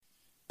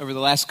Over the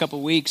last couple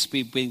of weeks,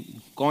 we've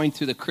been going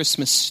through the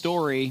Christmas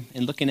story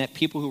and looking at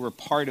people who were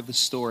part of the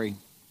story.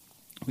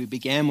 We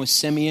began with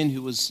Simeon,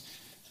 who was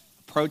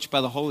approached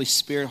by the Holy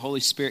Spirit. Holy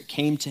Spirit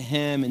came to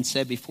him and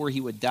said before he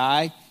would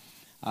die,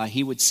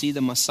 he would see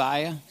the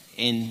Messiah,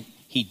 and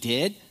he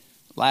did.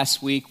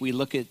 Last week, we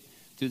looked at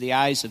through the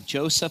eyes of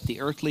Joseph, the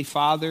earthly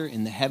father,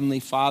 and the heavenly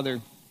Father,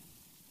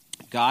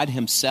 God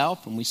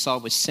himself. And we saw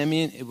with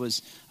Simeon, it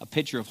was a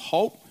picture of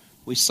hope.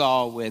 We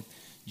saw with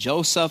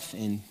Joseph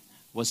and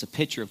was a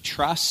picture of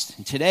trust.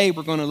 And today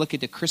we're going to look at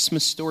the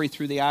Christmas story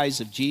through the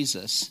eyes of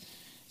Jesus.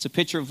 It's a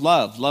picture of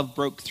love. Love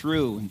broke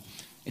through. And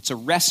it's a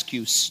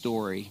rescue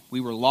story.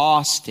 We were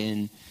lost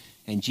and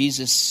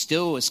Jesus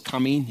still is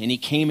coming, and he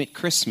came at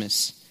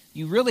Christmas.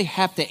 You really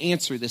have to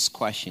answer this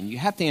question. You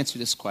have to answer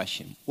this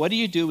question. What do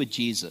you do with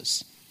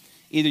Jesus?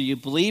 Either you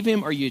believe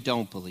him or you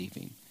don't believe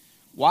him.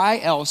 Why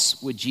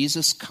else would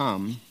Jesus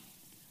come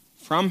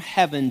from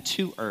heaven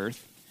to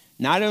earth?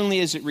 Not only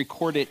is it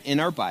recorded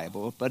in our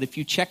Bible, but if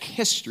you check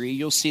history,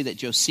 you'll see that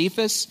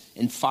Josephus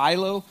and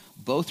Philo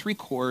both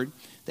record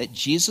that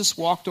Jesus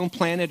walked on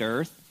planet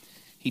Earth.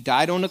 He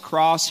died on the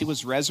cross. He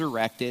was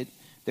resurrected.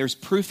 There's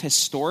proof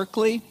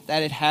historically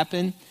that it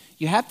happened.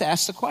 You have to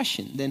ask the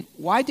question, then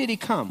why did he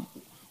come?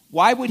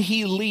 Why would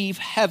he leave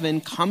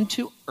heaven, come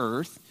to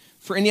earth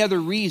for any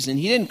other reason?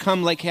 He didn't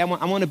come like, hey, I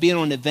want to be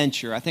on an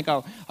adventure. I think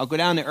I'll go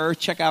down to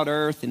earth, check out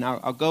earth, and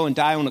I'll go and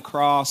die on the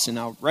cross, and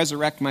I'll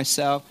resurrect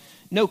myself.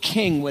 No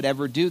king would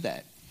ever do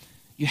that.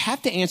 You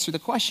have to answer the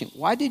question,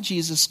 why did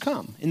Jesus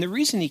come? And the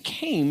reason he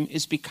came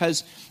is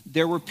because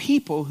there were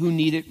people who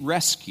needed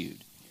rescued.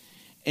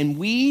 And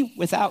we,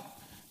 without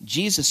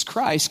Jesus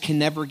Christ, can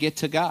never get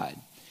to God.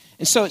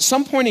 And so at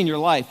some point in your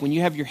life, when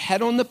you have your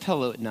head on the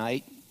pillow at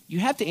night, you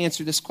have to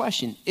answer this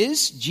question.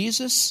 Is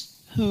Jesus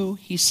who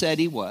he said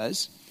he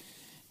was?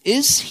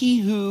 Is he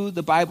who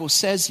the Bible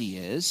says he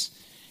is?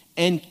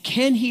 And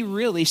can he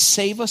really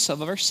save us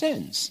of our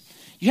sins?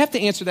 You have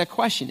to answer that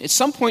question. At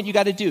some point, you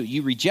got to do.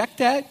 You reject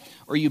that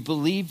or you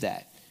believe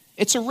that.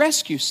 It's a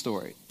rescue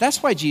story.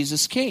 That's why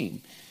Jesus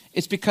came.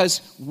 It's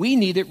because we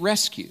needed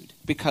rescued,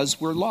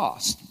 because we're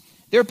lost.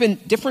 There have been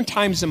different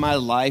times in my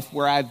life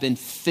where I've been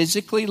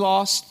physically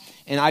lost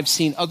and I've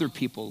seen other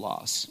people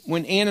lost.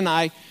 When Ann and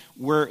I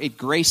were at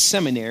Grace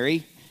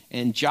Seminary,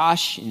 and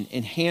Josh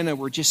and Hannah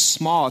were just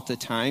small at the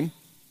time,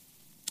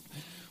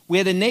 we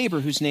had a neighbor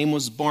whose name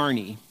was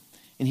Barney,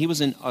 and he was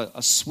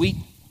a sweet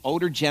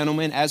older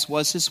gentleman, as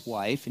was his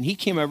wife, and he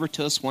came over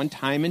to us one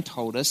time and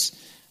told us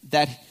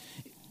that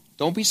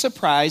don't be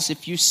surprised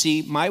if you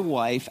see my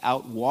wife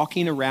out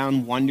walking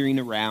around, wandering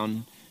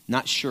around,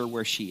 not sure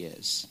where she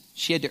is.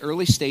 She had the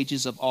early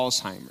stages of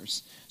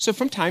Alzheimer's. So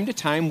from time to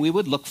time, we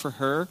would look for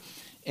her,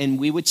 and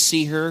we would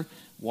see her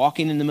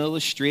walking in the middle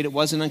of the street. It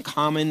wasn't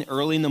uncommon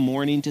early in the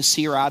morning to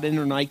see her out in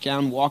her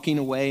nightgown walking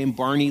away, and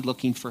Barney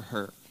looking for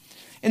her.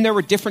 And there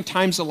were different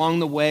times along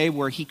the way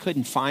where he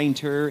couldn't find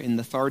her and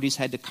the authorities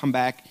had to come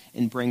back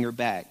and bring her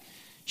back.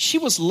 She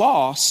was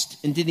lost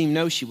and didn't even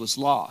know she was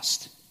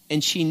lost,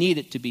 and she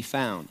needed to be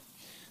found.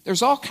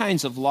 There's all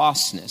kinds of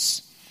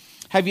lostness.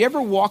 Have you ever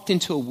walked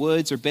into a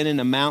woods or been in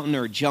a mountain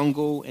or a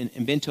jungle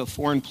and been to a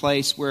foreign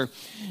place where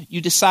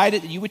you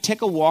decided that you would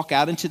take a walk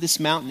out into this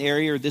mountain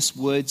area or this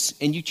woods,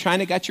 and you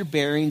kind of got your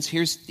bearings?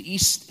 Here's the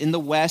east and the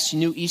west. You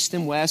knew east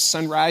and west,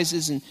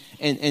 sunrises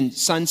and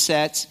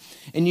sunsets.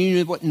 And you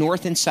knew what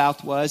north and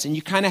south was, and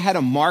you kind of had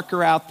a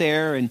marker out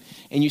there, and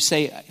you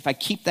say, if I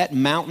keep that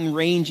mountain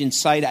range in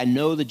sight, I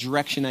know the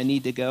direction I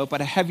need to go. But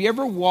have you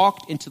ever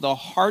walked into the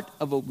heart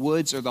of a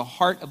woods or the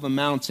heart of a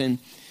mountain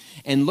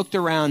and looked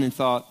around and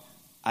thought,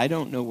 I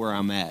don't know where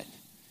I'm at?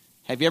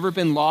 Have you ever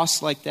been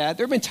lost like that?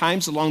 There have been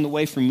times along the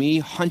way for me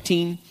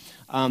hunting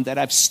that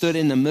I've stood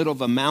in the middle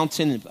of a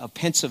mountain of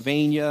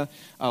Pennsylvania,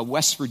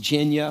 West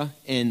Virginia,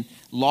 and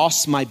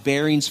lost my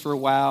bearings for a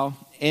while.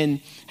 And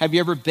have you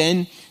ever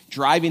been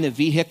driving a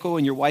vehicle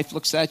and your wife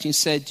looks at you and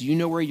said, do you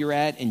know where you're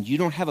at? And you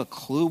don't have a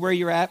clue where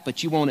you're at,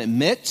 but you won't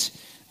admit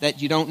that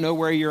you don't know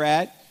where you're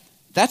at.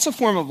 That's a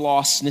form of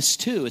lostness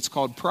too. It's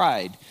called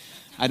pride.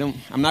 I'm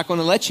not going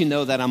to let you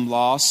know that I'm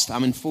lost.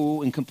 I'm in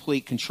full and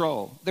complete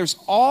control. There's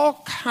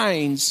all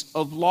kinds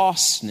of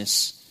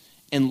lostness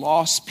and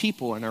lost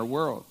people in our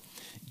world.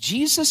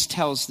 Jesus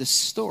tells this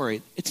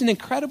story. It's an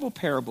incredible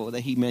parable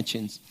that he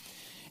mentions.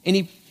 And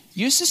he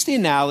uses the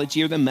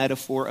analogy or the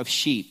metaphor of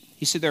sheep.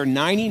 He said there are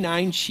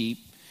 99 sheep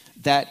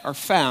that are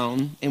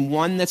found and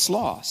one that's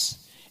lost.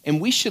 And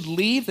we should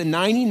leave the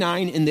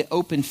 99 in the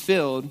open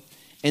field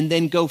and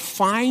then go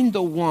find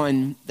the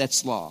one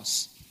that's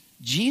lost.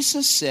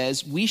 Jesus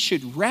says we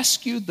should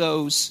rescue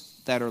those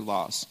that are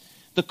lost.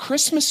 The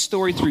Christmas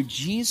story through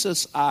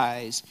Jesus'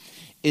 eyes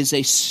is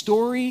a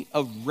story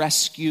of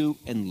rescue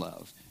and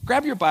love.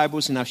 Grab your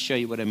Bibles and I'll show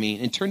you what I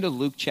mean. And turn to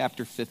Luke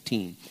chapter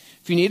 15.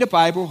 If you need a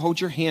Bible, hold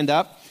your hand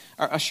up.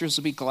 Our ushers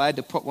will be glad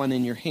to put one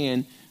in your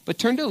hand. But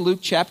turn to Luke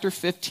chapter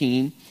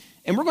 15,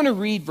 and we're going to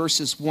read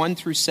verses 1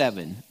 through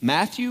 7.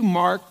 Matthew,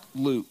 Mark,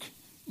 Luke.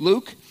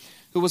 Luke,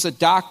 who was a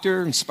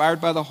doctor,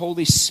 inspired by the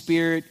Holy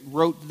Spirit,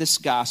 wrote this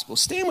gospel.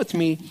 Stand with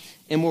me,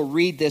 and we'll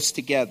read this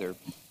together.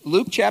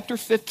 Luke chapter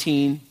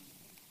 15,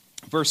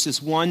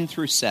 verses 1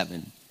 through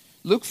 7.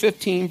 Luke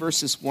 15,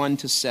 verses 1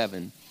 to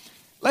 7.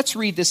 Let's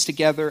read this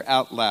together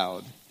out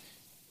loud.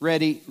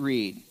 Ready,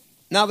 read.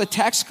 Now the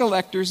tax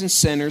collectors and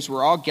sinners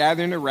were all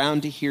gathering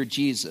around to hear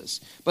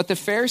Jesus. But the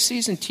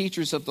Pharisees and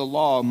teachers of the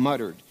law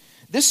muttered,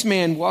 "This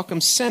man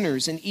welcomes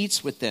sinners and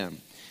eats with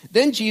them."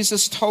 Then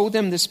Jesus told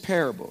them this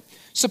parable.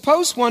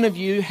 "Suppose one of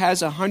you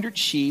has 100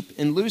 sheep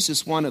and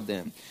loses one of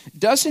them.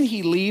 Doesn't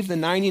he leave the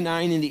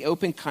 99 in the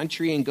open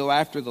country and go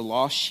after the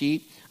lost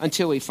sheep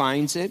until he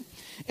finds it?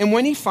 And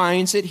when he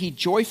finds it, he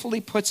joyfully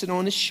puts it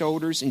on his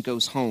shoulders and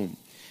goes home.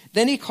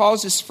 Then he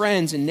calls his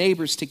friends and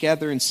neighbors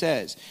together and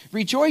says,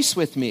 'Rejoice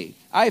with me,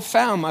 I have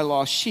found my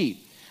lost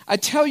sheep.' I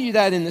tell you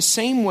that in the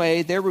same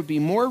way there would be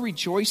more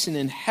rejoicing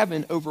in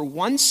heaven over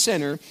one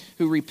sinner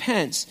who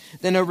repents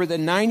than over the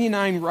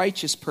 99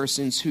 righteous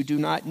persons who do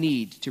not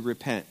need to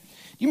repent."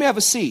 You may have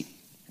a seat.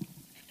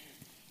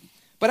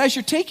 But as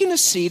you're taking a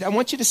seat, I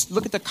want you to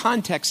look at the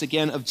context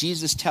again of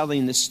Jesus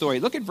telling this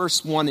story. Look at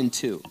verse 1 and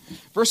 2.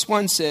 Verse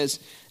 1 says,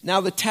 "Now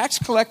the tax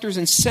collectors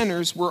and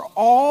sinners were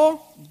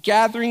all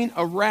gathering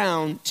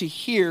around to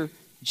hear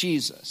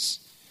Jesus.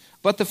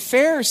 But the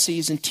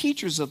Pharisees and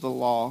teachers of the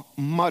law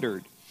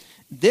muttered,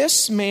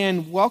 'This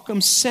man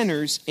welcomes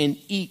sinners and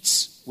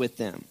eats with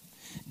them.'"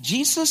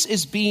 Jesus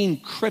is being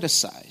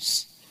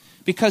criticized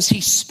because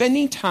he's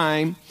spending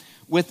time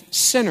with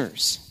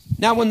sinners.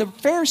 Now, when the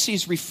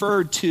Pharisees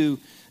referred to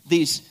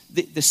the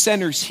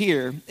sinners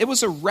here, it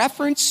was a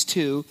reference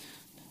to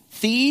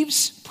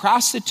thieves,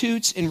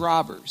 prostitutes, and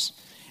robbers.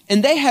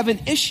 And they have an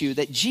issue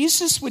that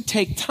Jesus would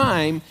take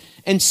time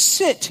and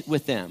sit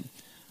with them.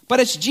 But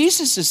as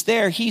Jesus is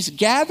there, he's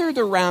gathered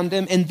around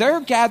them, and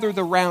they're gathered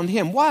around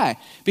him. Why?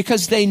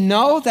 Because they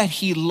know that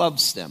he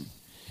loves them.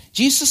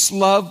 Jesus'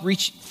 love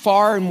reached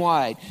far and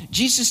wide.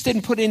 Jesus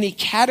didn't put any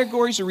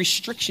categories or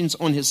restrictions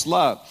on his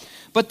love.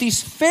 But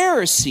these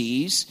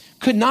Pharisees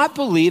could not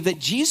believe that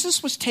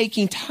Jesus was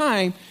taking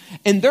time,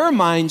 in their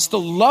minds,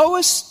 the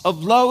lowest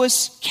of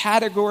lowest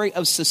category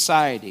of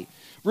society.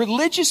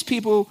 Religious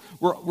people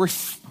were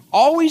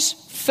always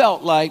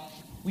felt like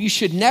you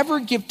should never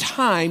give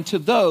time to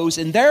those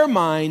in their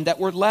mind that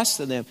were less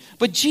than them.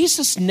 But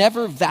Jesus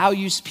never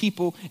values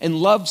people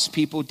and loves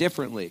people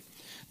differently.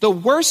 The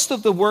worst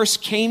of the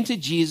worst came to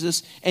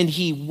Jesus, and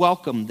he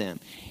welcomed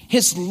them.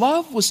 His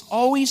love was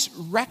always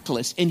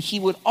reckless, and he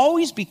would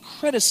always be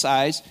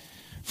criticized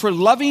for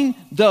loving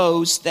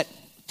those that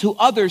to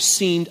others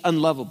seemed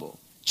unlovable.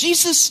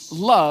 Jesus'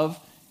 love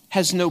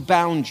has no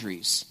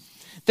boundaries.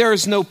 There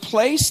is no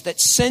place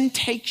that sin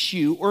takes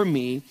you or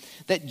me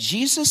that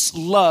Jesus'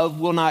 love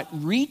will not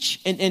reach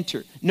and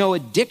enter. No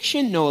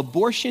addiction, no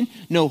abortion,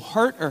 no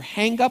hurt or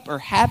hang-up or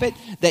habit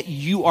that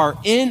you are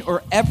in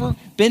or ever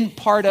been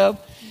part of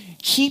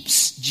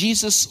keeps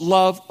Jesus'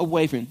 love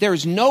away from you. There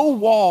is no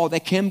wall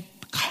that can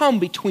come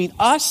between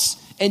us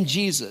and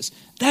Jesus.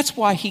 That's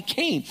why he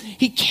came.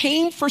 He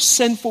came for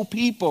sinful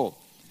people.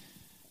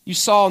 You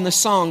saw in the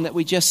song that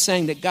we just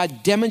sang that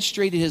God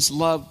demonstrated his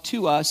love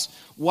to us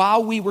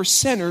while we were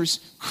sinners.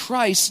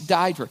 Christ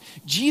died for us.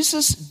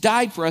 Jesus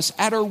died for us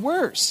at our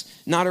worst,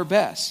 not our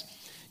best.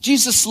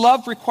 Jesus'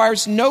 love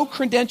requires no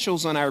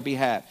credentials on our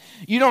behalf.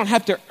 You don't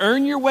have to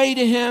earn your way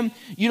to him.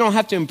 You don't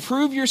have to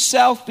improve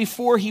yourself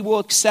before he will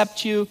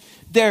accept you.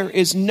 There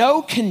is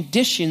no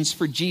conditions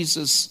for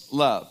Jesus'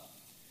 love.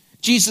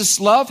 Jesus'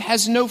 love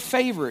has no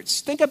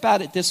favorites. Think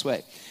about it this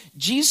way.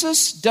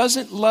 Jesus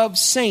doesn't love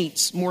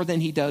saints more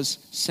than he does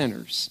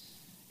sinners.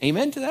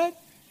 Amen to that?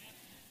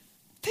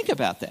 Think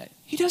about that.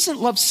 He doesn't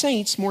love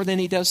saints more than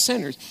he does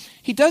sinners.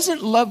 He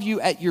doesn't love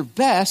you at your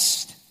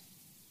best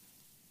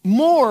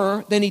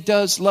more than he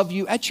does love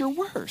you at your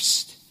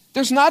worst.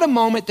 There's not a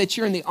moment that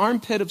you're in the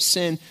armpit of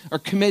sin or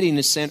committing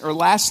a sin or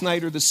last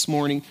night or this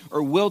morning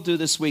or will do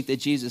this week that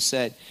Jesus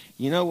said,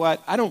 you know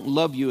what? I don't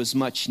love you as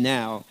much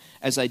now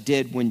as I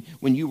did when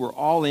you were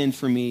all in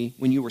for me,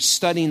 when you were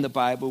studying the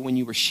Bible, when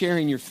you were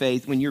sharing your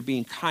faith, when you're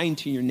being kind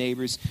to your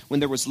neighbors, when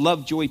there was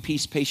love, joy,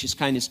 peace, patience,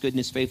 kindness,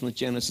 goodness, faithfulness,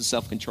 gentleness, and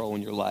self-control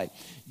in your life.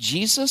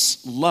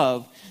 Jesus'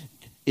 love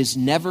is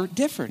never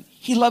different.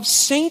 He loves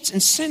saints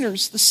and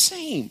sinners the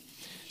same.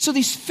 So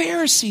these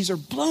Pharisees are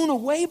blown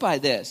away by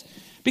this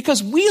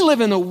because we live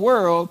in a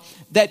world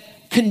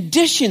that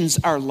conditions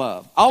our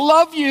love. I'll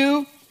love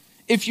you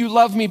if you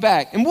love me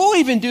back. And we'll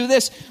even do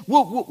this.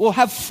 We'll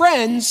have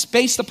friends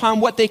based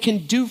upon what they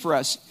can do for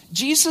us.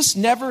 Jesus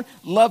never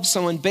loved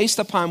someone based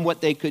upon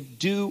what they could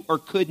do or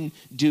couldn't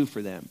do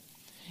for them.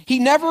 He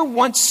never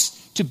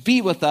wants to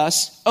be with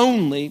us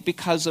only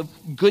because of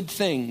good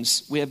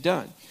things we have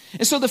done.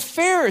 And so the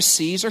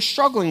Pharisees are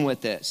struggling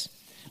with this.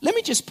 Let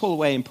me just pull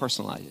away and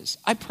personalize this.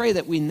 I pray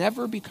that we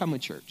never become a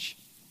church.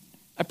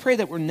 I pray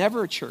that we're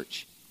never a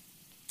church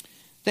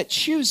that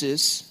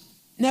chooses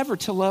never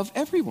to love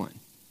everyone.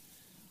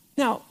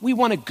 Now, we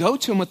want to go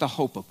to him with the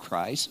hope of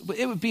Christ, but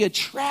it would be a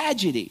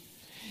tragedy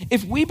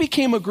if we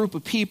became a group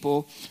of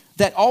people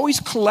that always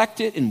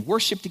collected and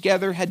worshiped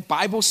together, had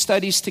Bible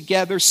studies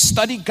together,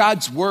 studied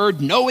God's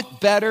word, know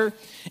it better,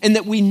 and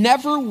that we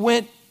never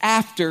went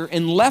after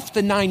and left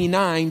the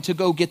 99 to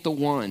go get the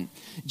one.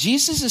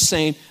 Jesus is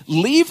saying,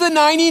 leave the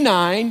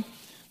 99.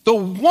 The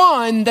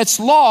one that's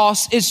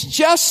lost is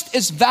just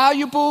as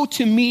valuable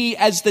to me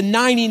as the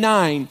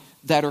 99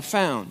 that are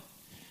found.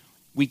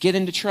 We get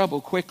into trouble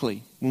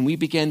quickly when we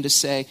begin to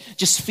say,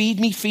 just feed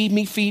me, feed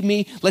me, feed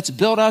me. Let's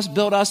build us,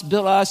 build us,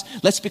 build us.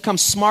 Let's become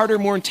smarter,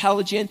 more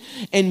intelligent.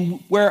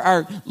 And where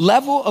our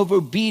level of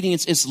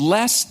obedience is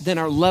less than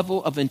our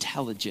level of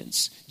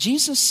intelligence.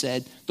 Jesus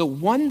said, the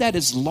one that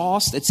is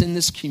lost that's in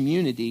this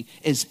community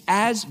is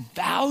as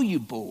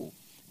valuable,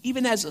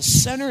 even as a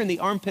sinner in the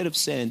armpit of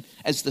sin,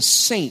 as the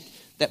saint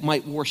that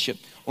might worship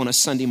on a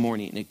Sunday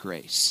morning at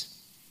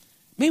Grace.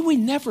 May we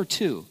never,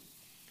 too,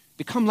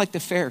 become like the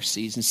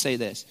Pharisees and say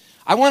this: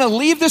 I want to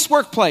leave this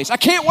workplace. I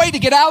can't wait to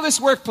get out of this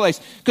workplace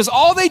because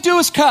all they do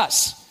is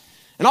cuss.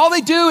 And all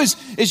they do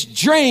is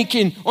drink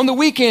and on the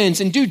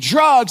weekends and do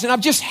drugs. And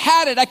I've just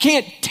had it. I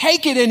can't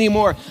take it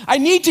anymore. I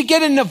need to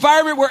get in an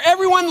environment where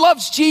everyone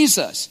loves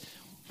Jesus.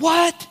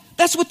 What?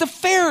 That's what the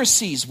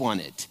Pharisees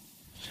wanted.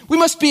 We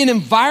must be in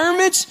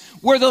environments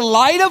where the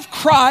light of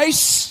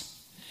Christ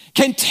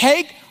can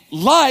take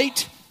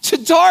light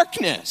to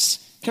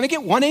darkness. Can I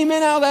get one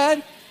amen out of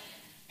that?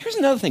 Here's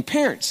another thing.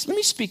 Parents, let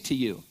me speak to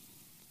you.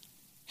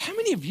 How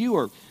many of you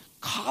are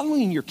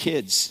coddling your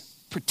kids,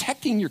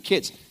 protecting your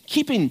kids,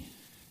 keeping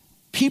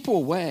people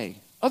away,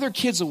 other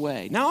kids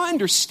away? Now, I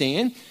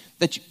understand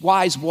that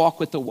wise walk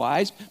with the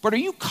wise, but are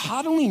you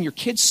coddling your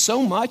kids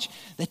so much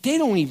that they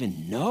don't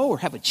even know or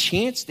have a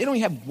chance? They don't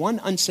even have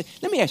one unsaved.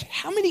 Let me ask you,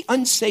 how many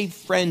unsaved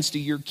friends do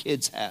your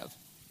kids have?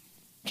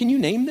 Can you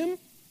name them?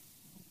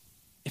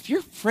 If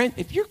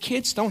your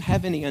kids don't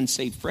have any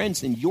unsaved friends,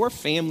 then your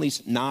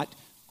family's not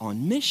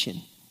on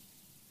mission.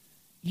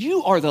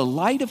 You are the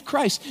light of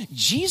Christ.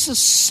 Jesus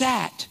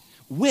sat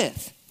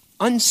with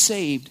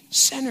unsaved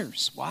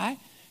sinners. Why?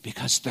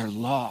 Because they're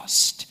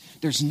lost.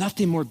 There's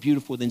nothing more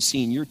beautiful than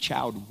seeing your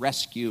child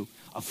rescue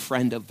a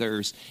friend of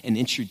theirs and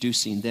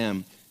introducing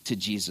them to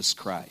Jesus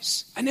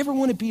Christ. I never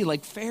want to be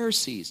like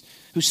Pharisees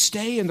who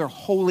stay in their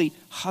holy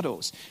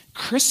huddles.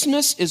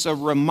 Christmas is a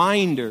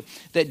reminder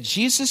that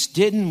Jesus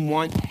didn't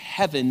want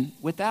heaven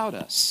without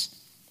us.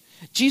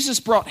 Jesus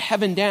brought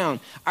heaven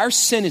down. Our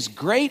sin is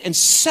great and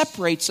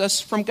separates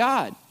us from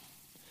God.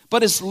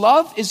 But his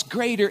love is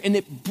greater and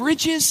it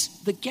bridges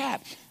the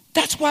gap.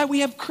 That's why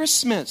we have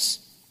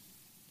Christmas.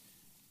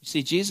 You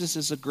see, Jesus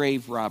is a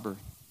grave robber.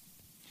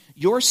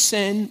 Your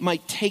sin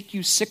might take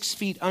you 6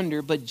 feet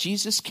under, but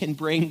Jesus can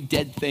bring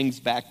dead things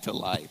back to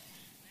life.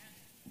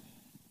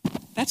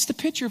 That's the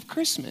picture of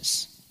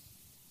Christmas.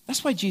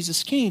 That's why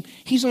Jesus came.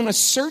 He's on a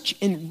search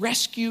and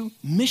rescue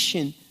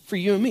mission for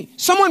you and me.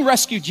 Someone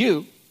rescued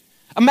you.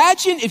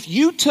 Imagine if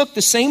you took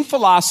the same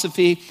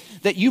philosophy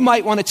that you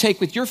might want to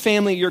take with your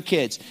family, your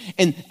kids,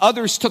 and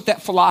others took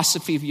that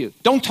philosophy of you.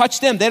 Don't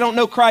touch them. They don't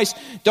know Christ.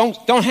 Don't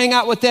hang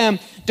out with them.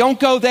 Don't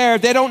go there.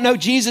 They don't know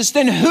Jesus.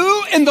 Then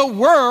who in the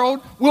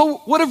world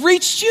would have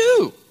reached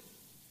you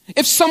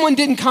if someone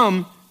didn't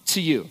come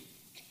to you?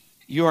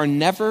 You are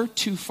never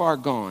too far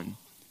gone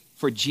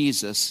for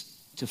Jesus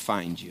to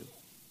find you.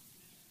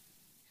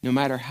 No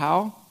matter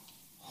how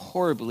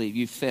horribly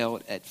you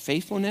failed at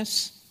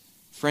faithfulness,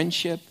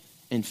 friendship,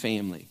 and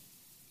family,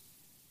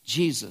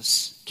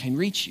 Jesus can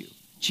reach you.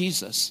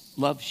 Jesus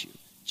loves you.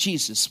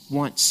 Jesus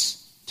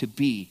wants to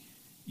be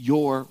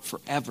your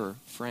forever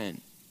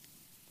friend.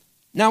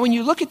 Now, when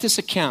you look at this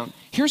account,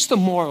 here's the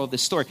moral of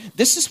this story.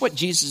 This is what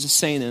Jesus is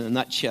saying in a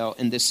nutshell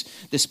in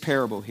this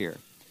parable here.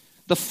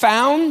 The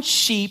found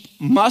sheep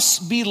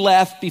must be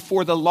left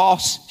before the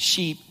lost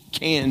sheep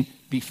can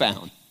be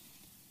found.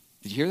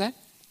 Did you hear that?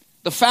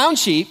 The found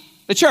sheep,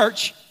 the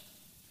church,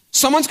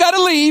 someone's got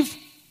to leave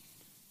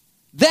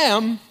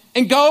them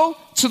and go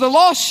to the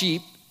lost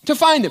sheep to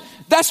find them.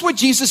 That's what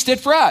Jesus did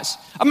for us.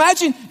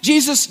 Imagine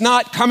Jesus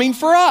not coming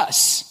for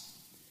us.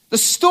 The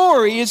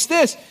story is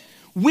this: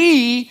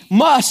 we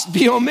must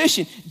be on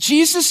mission.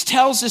 Jesus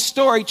tells this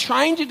story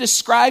trying to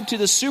describe to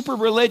the super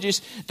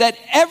religious that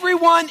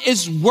everyone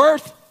is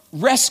worth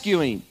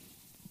rescuing.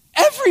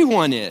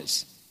 Everyone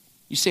is.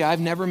 You see,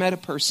 I've never met a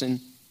person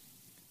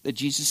that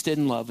Jesus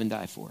didn't love and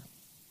die for,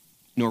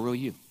 nor will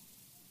you.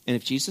 And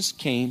if Jesus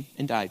came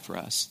and died for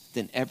us,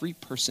 then every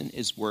person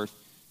is worth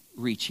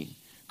reaching.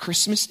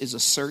 Christmas is a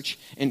search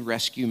and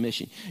rescue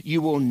mission.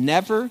 You will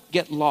never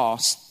get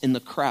lost in the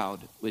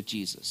crowd with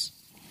Jesus.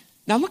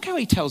 Now look how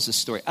he tells this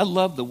story. I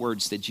love the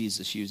words that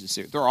Jesus uses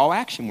here. They're all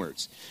action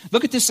words.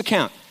 Look at this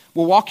account.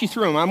 We'll walk you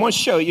through them. I want to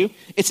show you.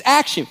 It's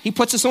action. He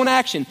puts us on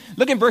action.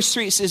 Look at verse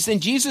 3. It says, then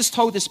Jesus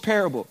told this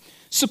parable.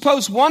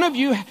 Suppose one of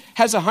you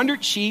has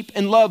 100 sheep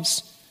and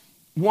loves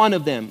one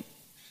of them.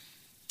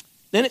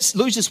 Then it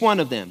loses one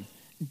of them.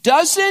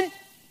 Doesn't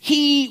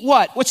he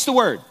what? What's the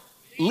word?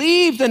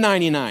 Leave the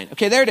 99.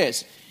 Okay, there it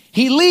is.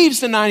 He leaves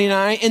the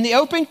 99 in the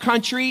open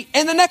country.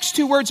 And the next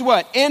two words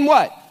what? And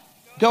what?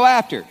 Go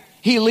after.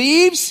 He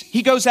leaves,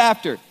 he goes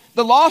after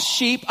the lost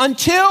sheep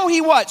until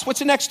he what? What's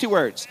the next two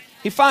words?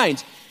 He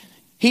finds.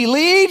 He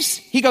leaves,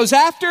 he goes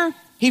after,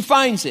 he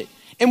finds it.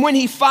 And when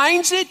he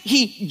finds it,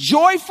 he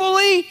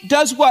joyfully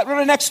does what? What are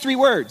the next three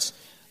words?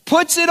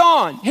 Puts it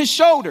on his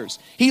shoulders.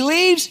 He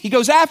leaves, he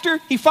goes after,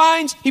 he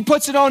finds, he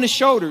puts it on his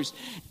shoulders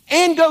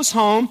and goes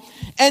home.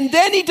 And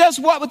then he does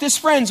what with his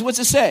friends? What's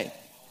it say?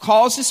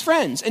 Calls his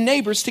friends and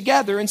neighbors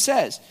together and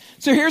says.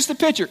 So here's the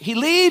picture. He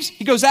leaves,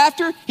 he goes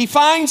after, he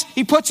finds,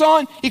 he puts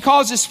on, he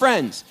calls his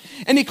friends.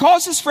 And he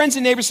calls his friends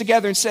and neighbors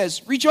together and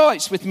says,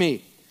 rejoice with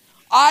me.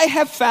 I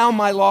have found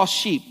my lost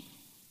sheep.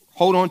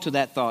 Hold on to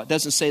that thought. It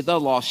doesn't say the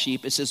lost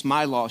sheep. It says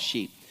my lost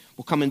sheep.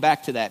 We're coming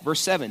back to that. Verse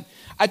 7.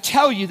 I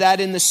tell you that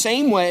in the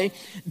same way,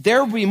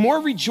 there will be more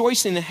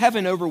rejoicing in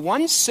heaven over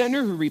one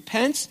sinner who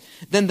repents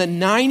than the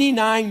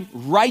 99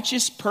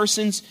 righteous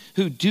persons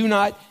who do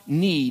not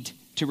need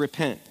to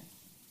repent.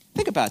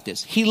 Think about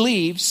this. He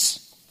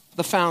leaves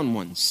the found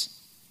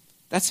ones.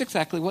 That's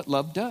exactly what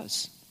love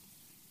does.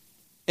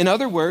 In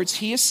other words,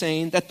 he is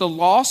saying that the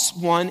lost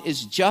one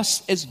is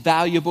just as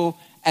valuable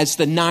as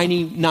the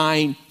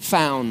 99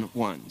 found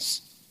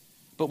ones.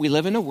 But we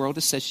live in a world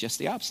that says just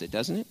the opposite,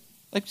 doesn't it?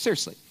 Like,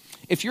 seriously.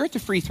 If you're at the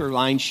free throw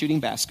line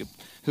shooting basket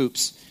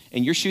hoops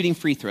and you're shooting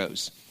free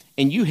throws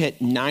and you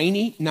hit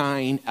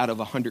 99 out of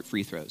 100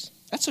 free throws,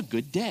 that's a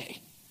good day.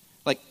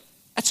 Like,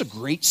 that's a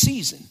great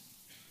season.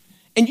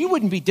 And you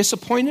wouldn't be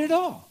disappointed at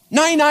all.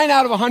 99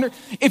 out of 100.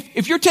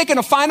 If you're taking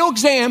a final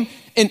exam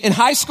in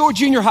high school or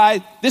junior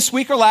high this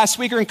week or last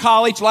week or in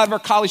college, a lot of our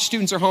college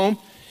students are home,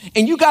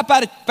 and you got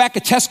back a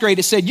test grade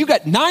that said you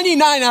got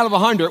 99 out of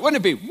 100,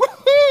 wouldn't it be,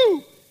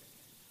 woohoo?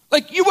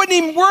 Like, you wouldn't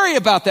even worry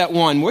about that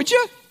one, would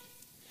you?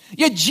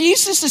 Yet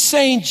Jesus is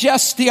saying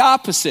just the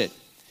opposite.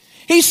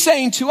 He's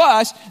saying to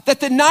us that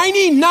the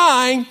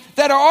 99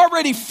 that are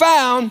already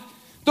found,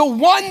 the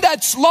one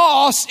that's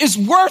lost is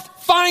worth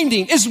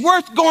finding, is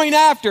worth going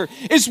after,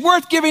 is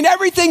worth giving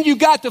everything you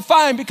got to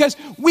find, because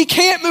we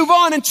can't move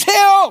on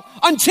until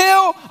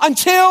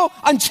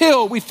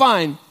we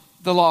find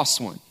the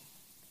lost one.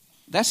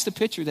 That's the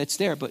picture that's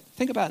there. But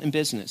think about it in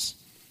business.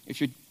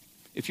 If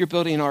you're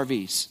building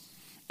RVs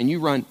and you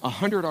run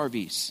 100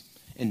 RVs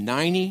and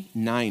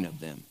 99 of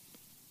them,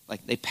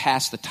 like they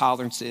pass the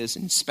tolerances,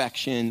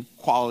 inspection,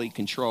 quality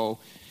control,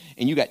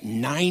 and you got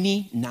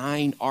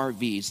 99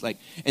 RVs, like,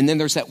 and then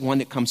there's that one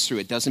that comes through.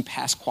 It doesn't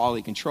pass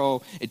quality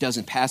control. It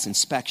doesn't pass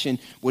inspection.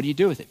 What do you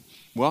do with it?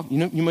 Well, you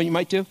know what you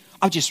might do?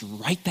 I'll just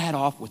write that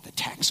off with the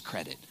tax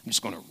credit. I'm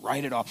just going to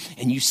write it off.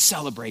 And you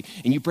celebrate.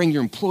 And you bring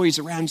your employees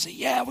around and say,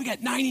 yeah, we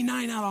got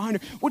 99 out of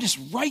 100. We'll just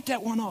write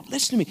that one off.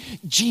 Listen to me.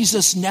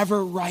 Jesus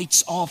never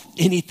writes off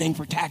anything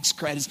for tax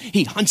credits.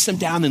 He hunts them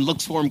down and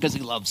looks for them because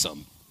he loves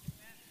them.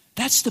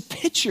 That's the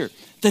picture.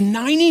 The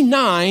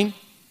 99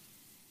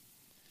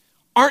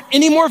 aren't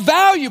any more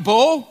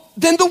valuable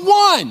than the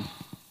one.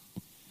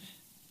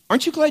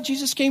 Aren't you glad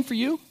Jesus came for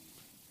you?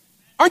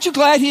 Aren't you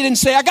glad he didn't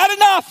say, I got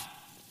enough.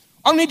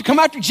 I don't need to come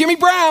after Jimmy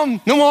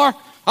Brown no more.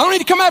 I don't need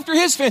to come after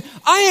his family.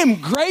 I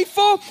am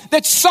grateful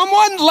that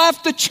someone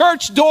left the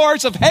church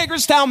doors of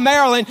Hagerstown,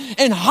 Maryland,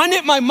 and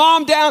hunted my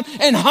mom down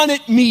and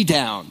hunted me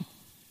down.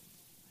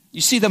 You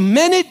see, the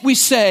minute we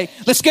say,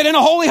 let's get in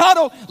a holy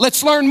huddle,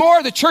 let's learn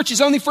more, the church is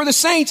only for the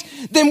saints,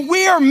 then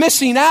we are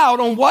missing out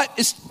on what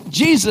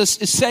Jesus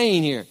is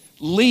saying here.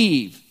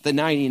 Leave the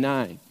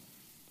 99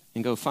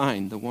 and go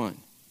find the one.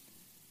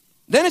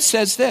 Then it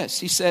says this.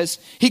 He says,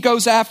 he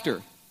goes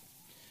after.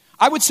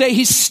 I would say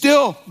he's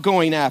still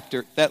going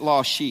after that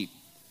lost sheep.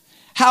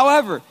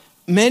 However,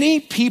 many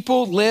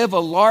people live a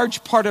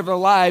large part of their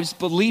lives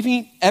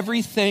believing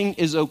everything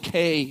is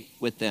okay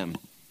with them.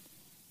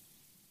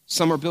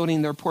 Some are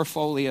building their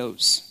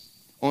portfolios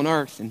on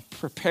earth and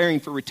preparing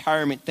for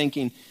retirement,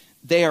 thinking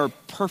they are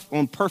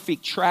on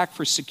perfect track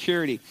for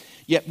security.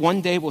 Yet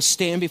one day will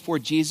stand before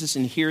Jesus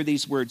and hear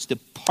these words,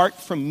 depart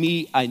from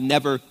me, I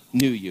never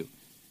knew you.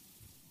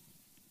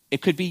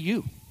 It could be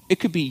you. It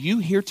could be you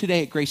here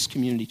today at Grace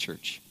Community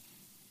Church.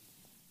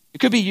 It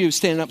could be you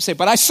standing up and saying,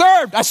 but I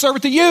served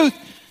with the youth.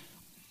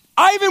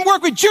 I even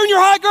worked with junior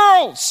high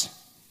girls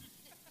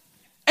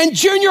and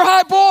junior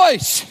high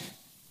boys.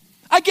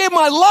 I gave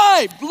my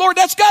life. Lord,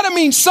 that's got to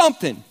mean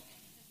something.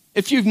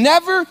 If you've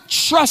never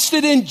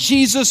trusted in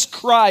Jesus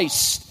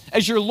Christ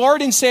as your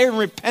Lord and Savior and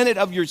repented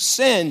of your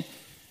sin,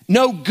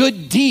 no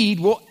good deed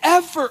will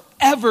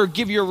ever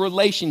give you a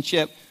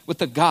relationship with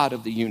the God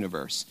of the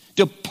universe.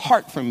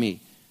 Depart from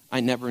me. I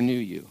never knew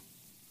you.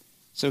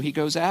 So he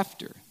goes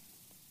after.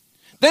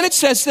 Then it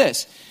says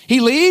this.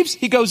 He leaves,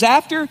 he goes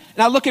after, and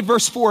I look at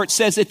verse 4, it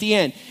says at the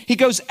end, he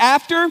goes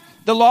after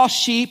the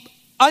lost sheep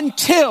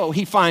until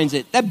he finds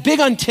it. That big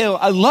until,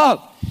 I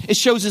love. It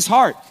shows his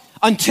heart.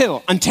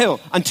 Until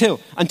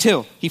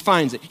he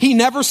finds it. He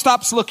never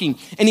stops looking,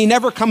 and he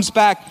never comes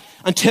back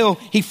until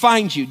he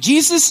finds you.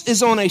 Jesus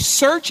is on a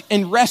search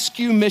and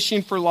rescue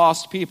mission for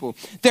lost people.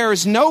 There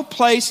is no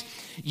place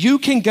you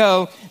can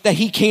go that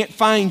he can't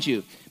find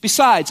you.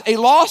 Besides, a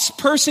lost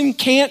person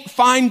can't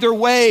find their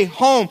way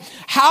home.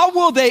 How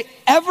will they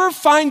ever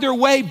find their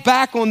way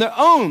back on their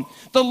own?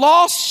 The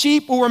lost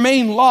sheep will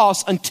remain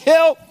lost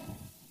until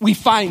we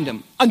find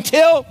them.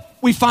 Until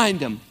we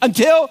find them.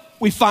 Until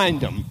we find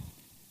them.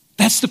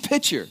 That's the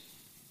picture.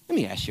 Let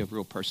me ask you a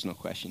real personal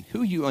question.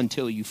 Who are you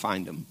until you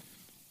find them?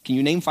 Can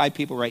you name 5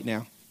 people right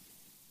now?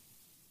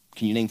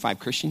 Can you name 5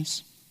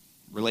 Christians?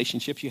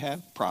 Relationships you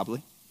have?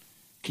 Probably.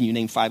 Can you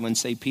name 5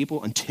 unsaved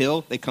people?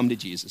 Until they come to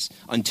Jesus.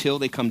 Until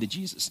they come to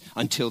Jesus.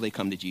 Until they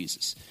come to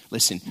Jesus.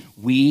 Listen,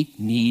 we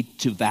need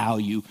to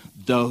value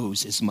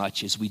those as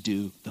much as we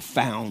do the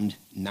found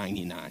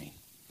 99.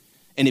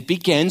 And it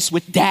begins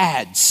with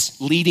dads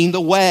leading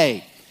the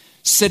way,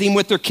 sitting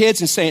with their kids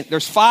and saying,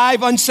 there's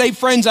 5 unsaved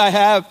friends I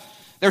have.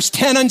 There's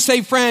 10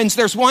 unsaved friends.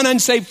 There's 1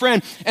 unsaved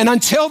friend. And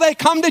until they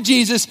come to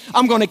Jesus,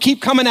 I'm going to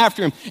keep coming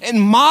after him, and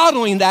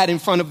modeling that in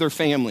front of their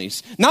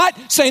families.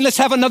 Not saying, let's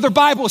have another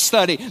Bible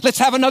study. Let's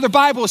have another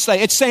Bible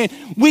study. It's saying,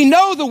 we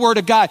know the Word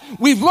of God.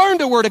 We've learned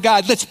the Word of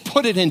God. Let's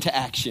put it into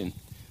action.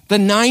 The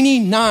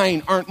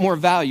 99 aren't more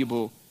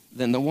valuable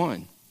than the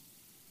 1.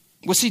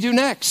 What's he do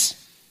next?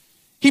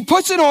 He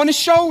puts it on his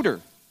shoulder.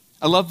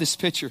 I love this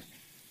picture.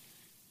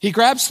 He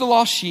grabs the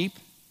lost sheep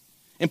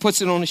and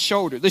puts it on his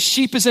shoulder. The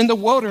sheep is in the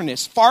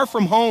wilderness, far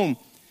from home,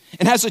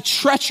 and has a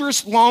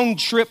treacherous long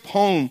trip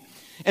home.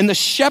 And the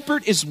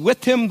shepherd is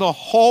with him the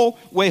whole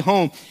way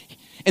home.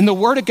 And the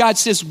Word of God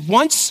says,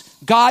 once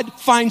God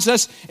finds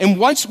us and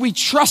once we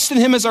trust in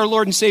him as our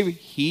Lord and Savior,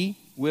 he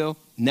will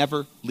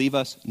never leave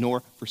us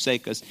nor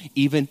forsake us,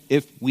 even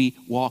if we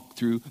walk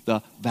through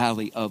the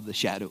valley of the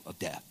shadow of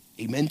death.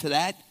 Amen to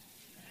that?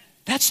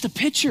 That's the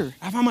picture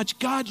of how much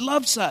God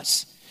loves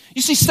us.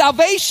 You see,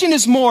 salvation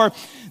is more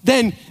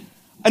than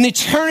an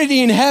eternity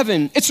in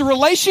heaven. It's a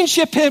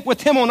relationship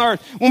with him on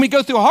earth. When we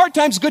go through hard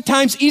times, good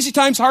times, easy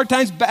times, hard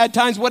times, bad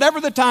times,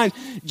 whatever the time,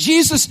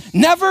 Jesus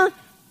never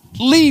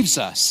leaves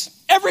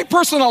us. Every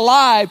person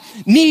alive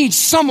needs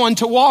someone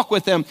to walk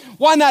with them.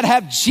 Why not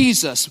have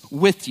Jesus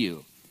with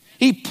you?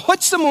 He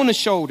puts them on his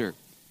shoulder.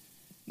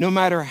 No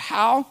matter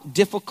how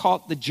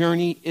difficult the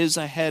journey is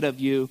ahead of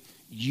you,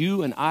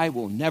 you and I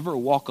will never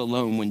walk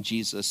alone when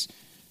Jesus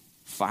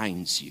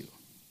finds you.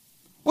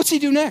 What's he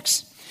do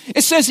next?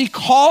 It says he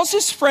calls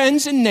his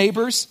friends and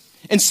neighbors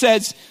and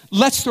says,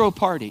 let's throw a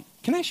party.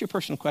 Can I ask you a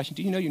personal question?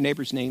 Do you know your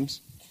neighbors'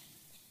 names?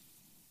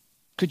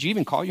 Could you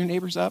even call your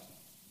neighbors up?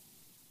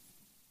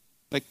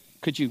 Like,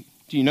 do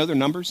you know their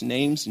numbers,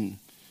 names? And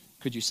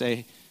could you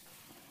say,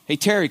 hey,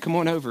 Terry, come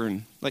on over?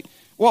 And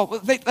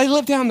they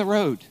live down the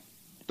road.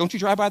 Don't you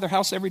drive by their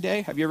house every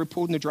day? Have you ever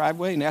pulled in their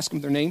driveway and asked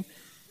them their name?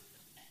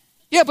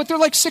 Yeah, but they're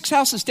like 6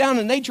 houses down,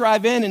 and they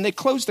drive in and they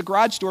close the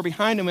garage door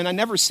behind them, and I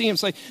never see them.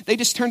 It's like they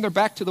just turn their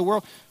back to the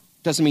world.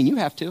 Doesn't mean you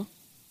have to.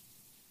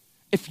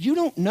 If you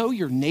don't know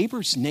your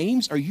neighbors'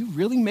 names, are you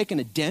really making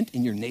a dent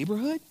in your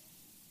neighborhood?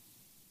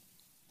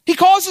 He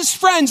calls his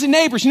friends and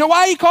neighbors. You know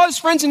why he calls his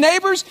friends and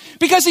neighbors?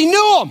 Because he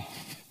knew them.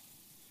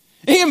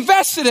 He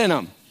invested in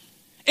them.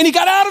 And he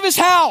got out of his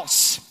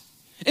house.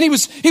 And he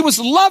was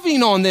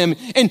loving on them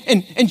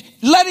and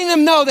letting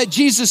them know that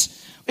Jesus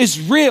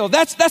is real.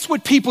 That's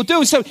what people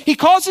do. So he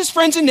calls his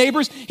friends and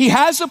neighbors. He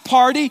has a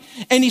party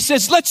and he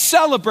says, let's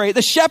celebrate.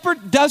 The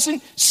shepherd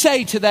doesn't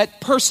say to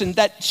that person,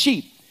 that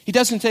sheep, he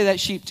doesn't say that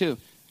sheep too,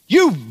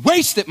 you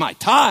wasted my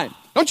time.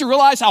 Don't you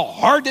realize how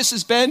hard this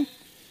has been?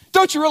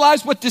 Don't you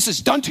realize what this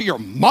has done to your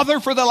mother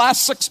for the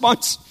last 6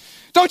 months?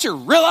 Don't you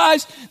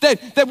realize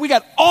that we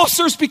got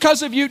ulcers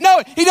because of you?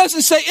 No, he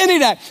doesn't say any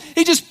of that.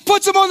 He just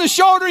puts them on the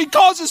shoulder. He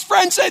calls his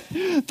friends and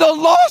said, the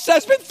lost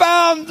has been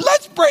found.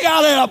 Let's bring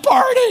out a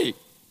party.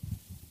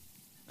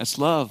 That's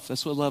love.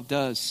 That's what love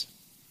does.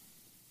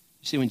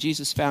 You see, when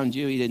Jesus found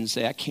you, he didn't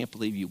say, I can't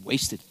believe you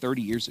wasted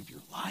 30 years of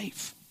your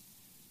life.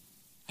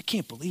 I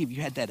can't believe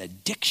you had that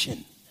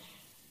addiction.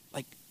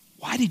 Like,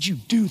 why did you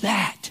do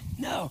that?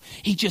 No,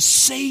 he just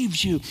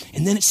saves you.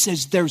 And then it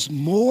says there's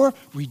more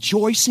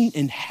rejoicing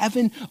in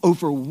heaven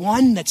over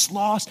one that's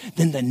lost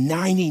than the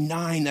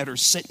 99 that are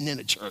sitting in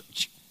a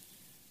church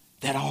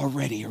that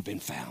already have been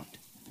found.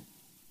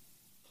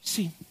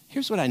 See,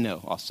 here's what I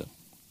know also.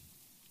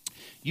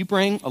 You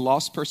bring a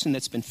lost person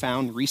that's been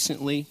found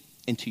recently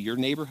into your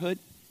neighborhood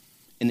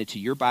and into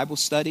your Bible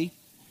study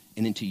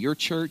and into your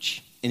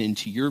church and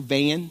into your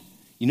van.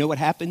 You know what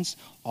happens?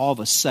 All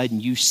of a sudden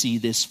you see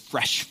this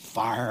fresh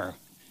fire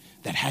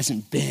that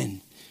hasn't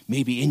been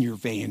maybe in your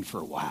van for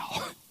a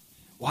while.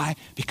 Why?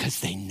 Because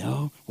they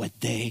know what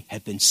they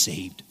have been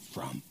saved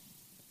from.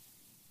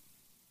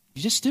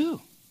 You just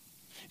do.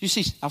 You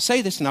see, I'll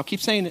say this and I'll keep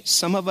saying it.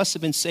 Some of us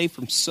have been saved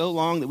from so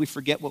long that we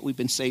forget what we've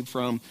been saved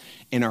from,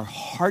 and our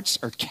hearts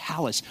are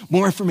callous.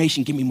 More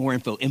information, give me more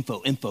info.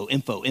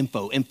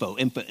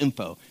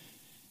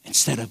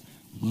 Instead of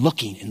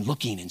looking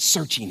and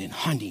searching and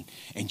hunting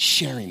and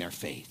sharing our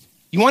faith.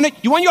 You want it?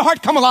 You want your heart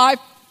to come alive?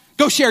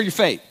 Go share your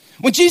faith.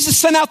 When Jesus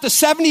sent out the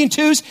 70 and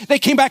twos, they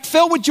came back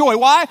filled with joy.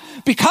 Why?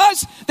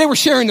 Because they were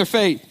sharing their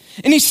faith.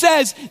 And he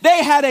says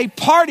they had a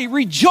party,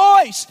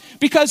 rejoice,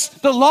 because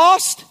the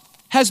lost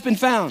has been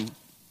found.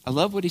 I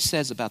love what he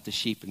says about the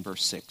sheep in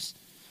verse 6.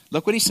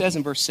 Look what he says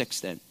in verse 6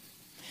 then.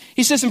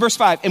 He says in verse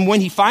 5, and when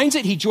he finds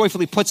it, he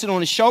joyfully puts it on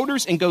his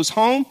shoulders and goes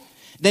home.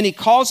 Then he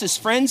calls his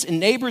friends and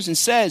neighbors and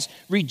says,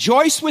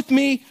 rejoice with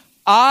me,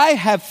 I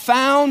have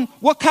found,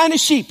 what kind of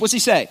sheep? What's he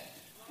say?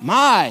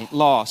 My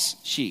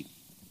lost sheep.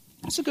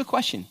 That's a good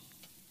question.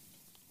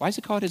 Why does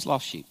he call it his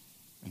lost sheep?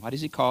 And why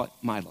does he call it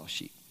my lost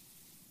sheep?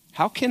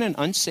 How can an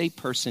unsaved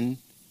person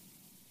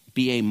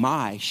be a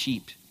my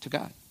sheep to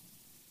God?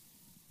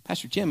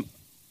 Pastor Jim,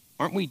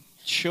 aren't we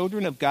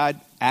children of God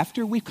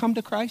after we've come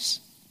to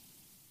Christ?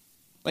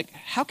 Like,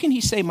 how can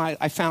he say,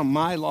 I found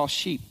my lost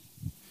sheep?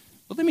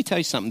 Well, let me tell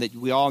you something that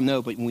we all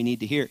know, but we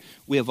need to hear.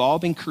 We have all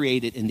been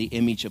created in the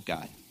image of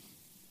God.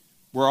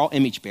 We're all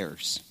image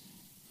bearers.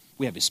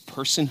 We have his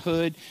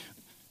personhood.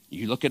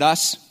 You look at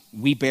us,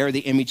 we bear the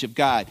image of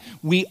God.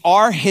 We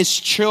are his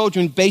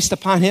children based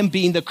upon him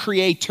being the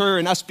creator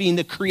and us being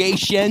the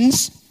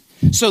creations.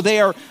 So they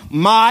are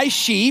my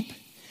sheep.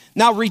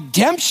 Now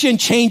redemption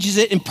changes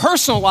it and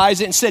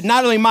personalizes it and said,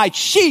 not only my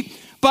sheep,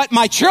 but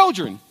my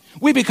children.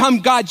 We become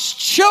God's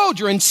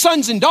children,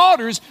 sons and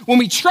daughters, when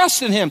we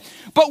trust in him.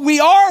 But we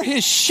are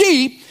his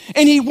sheep,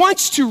 and he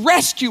wants to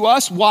rescue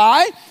us.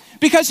 Why?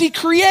 Because he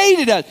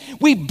created us.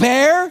 We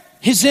bear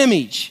his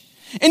image.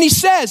 And he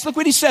says, look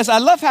what he says. I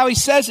love how he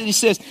says it. He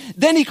says,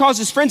 then he calls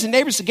his friends and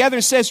neighbors together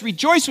and says,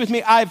 rejoice with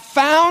me. I've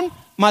found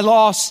my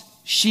lost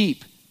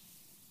sheep.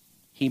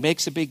 He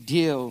makes a big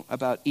deal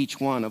about each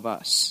one of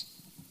us.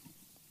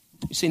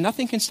 You see,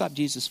 nothing can stop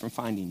Jesus from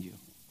finding you.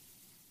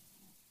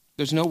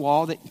 There's no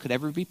wall that could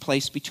ever be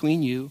placed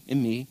between you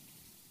and me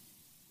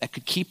that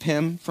could keep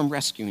him from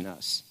rescuing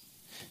us.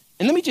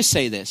 And let me just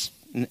say this,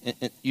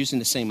 using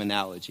the same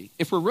analogy.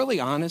 If we're really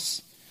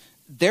honest,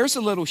 there's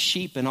a little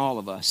sheep in all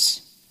of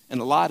us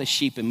and a lot of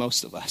sheep in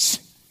most of us.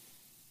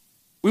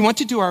 We want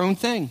to do our own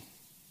thing.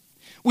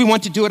 We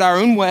want to do it our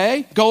own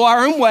way, go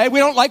our own way. We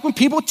don't like when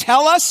people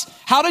tell us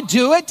how to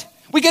do it.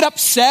 We get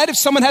upset if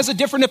someone has a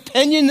different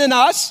opinion than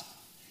us.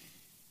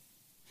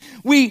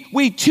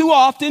 We too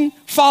often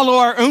follow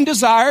our own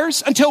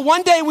desires until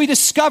one day we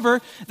discover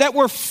that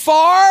we're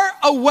far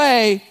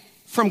away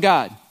from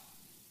God.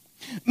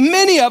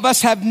 Many of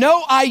us have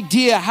no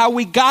idea how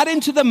we got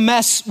into the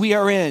mess we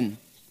are in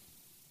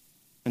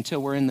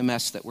until we're in the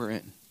mess that we're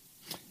in.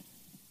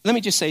 Let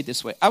me just say it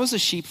this way. I was a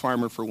sheep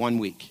farmer for 1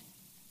 week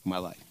of my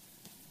life.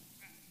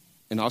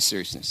 In all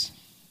seriousness.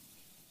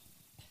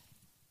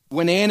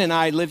 When Ann and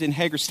I lived in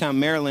Hagerstown,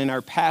 Maryland,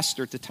 our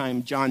pastor at the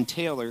time, John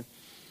Taylor,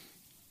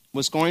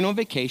 was going on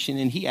vacation,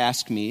 and he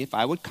asked me if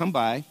I would come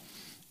by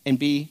and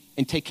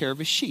take care of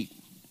his sheep.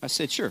 I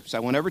said, sure. So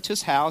I went over to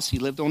his house. He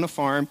lived on a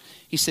farm.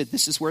 He said,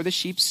 this is where the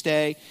sheep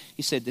stay.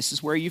 He said, this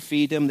is where you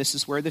feed them. This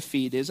is where the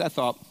feed is. I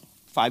thought,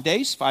 5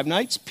 days, 5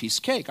 nights, piece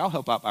of cake. I'll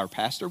help out our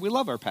pastor. We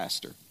love our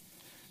pastor.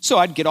 So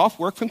I'd get off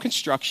work from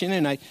construction,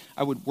 and I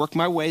would work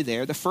my way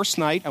there. The first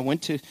night, I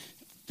went to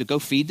go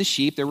feed the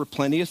sheep. There were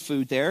plenty of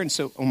food there. And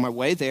so on my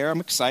way there, I'm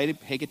excited.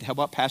 Hey, get to help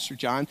out Pastor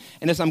John.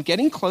 And as I'm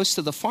getting close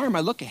to the farm,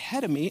 I look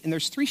ahead of me, and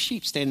there's 3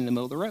 sheep standing in the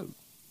middle of the road.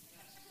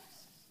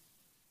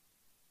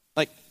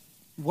 Like,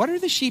 what are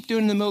the sheep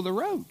doing in the middle of the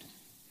road?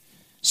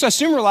 So I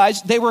soon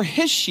realized they were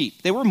his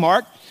sheep. They were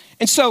marked.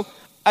 And so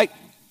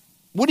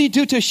what do you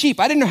do to a sheep?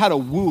 I didn't know how to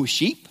woo a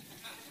sheep.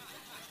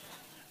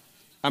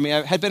 I mean,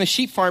 I had been a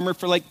sheep farmer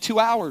for like 2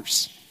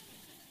 hours.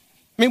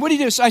 I mean, what do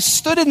you do? So I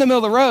stood in the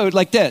middle of the road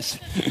like this.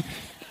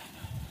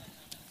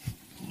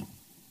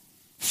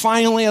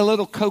 Finally, a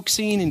little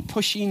coaxing and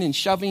pushing and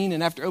shoving,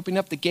 and after opening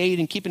up the gate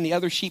and keeping the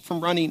other sheep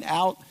from running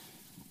out,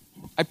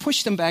 I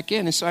pushed them back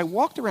in. And so I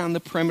walked around the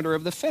perimeter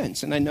of the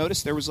fence, and I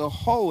noticed there was a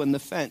hole in the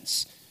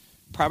fence,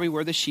 probably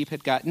where the sheep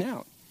had gotten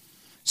out.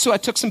 So I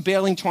took some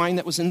baling twine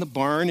that was in the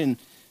barn, and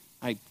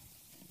I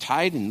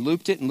tied and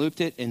looped it,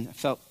 and I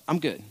felt, I'm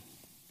good.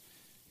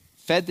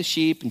 Fed the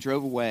sheep and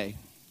drove away.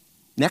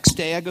 Next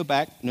day I go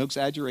back, no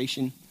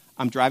exaggeration.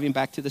 I'm driving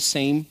back to the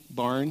same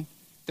barn.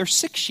 There's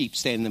 6 sheep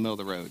standing in the middle of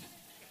the road.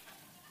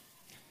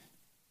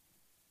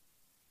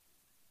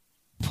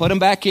 Put them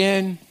back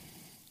in,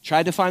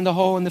 tried to find the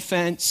hole in the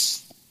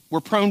fence.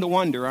 We're prone to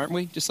wonder, aren't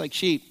we? Just like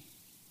sheep.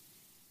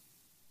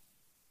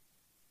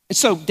 And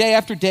so day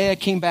after day I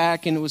came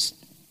back, and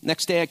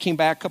next day I came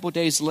back, a couple of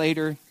days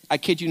later. I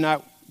kid you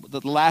not,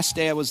 the last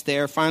day I was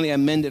there, finally I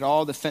mended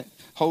all the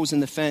holes in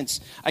the fence.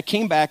 I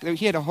came back,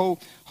 he had a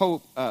whole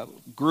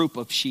group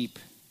of sheep,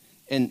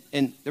 and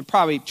there were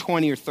probably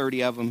 20 or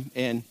 30 of them,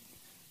 and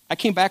I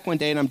came back one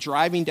day, and I'm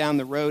driving down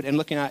the road and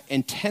looking out,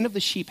 and 10 of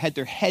the sheep had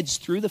their heads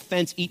through the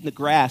fence eating the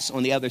grass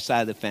on the other side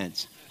of the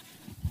fence.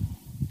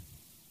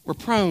 We're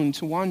prone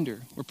to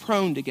wander. We're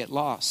prone to get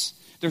lost.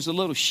 There's a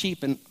little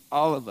sheep in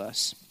all of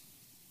us.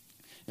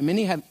 And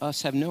many of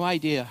us have no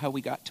idea how we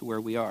got to where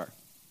we are.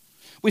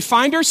 We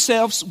find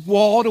ourselves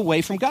walled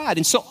away from God.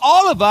 And so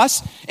all of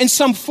us, in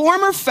some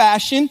form or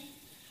fashion,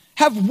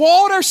 have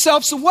walled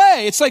ourselves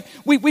away. It's like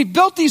we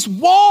built these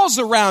walls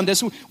around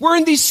us. We're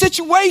in these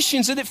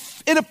situations, and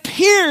it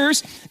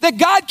appears that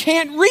God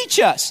can't reach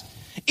us.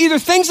 Either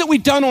things that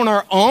we've done on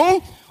our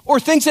own, or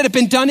things that have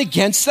been done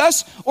against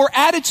us, or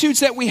attitudes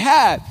that we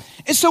have.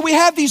 And so we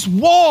have these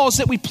walls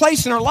that we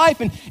place in our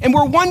life, and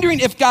we're wondering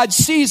if God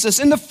sees us.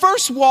 And the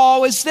first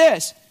wall is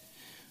this.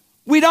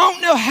 We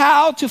don't know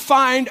how to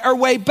find our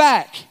way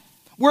back.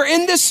 We're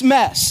in this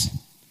mess.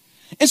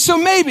 And so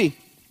maybe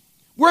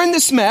we're in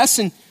this mess,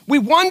 and We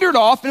wandered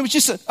off, and it was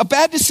just a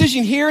bad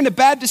decision here and a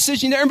bad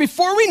decision there. And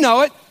before we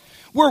know it,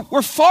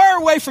 we're far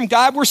away from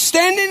God. We're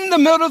standing in the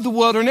middle of the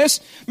wilderness.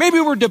 Maybe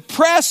we're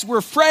depressed, we're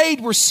afraid,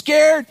 we're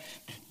scared.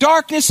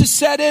 Darkness has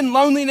set in,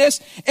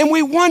 loneliness. And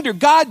we wonder,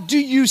 God, do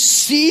you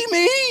see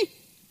me?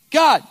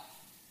 God,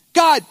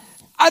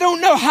 I don't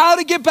know how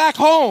to get back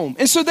home.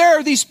 And so there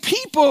are these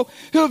people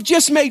who have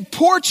just made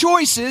poor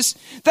choices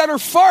that are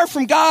far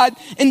from God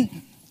and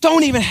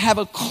don't even have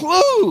a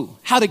clue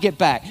how to get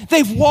back.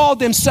 They've walled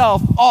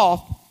themselves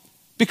off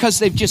because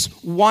they've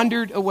just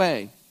wandered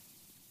away.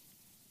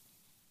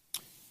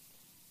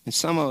 And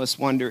some of us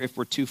wonder if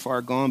we're too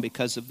far gone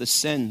because of the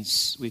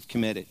sins we've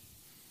committed.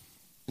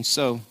 And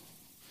so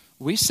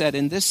we said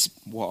in this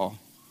wall,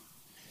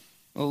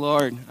 oh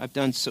Lord, I've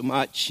done so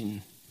much,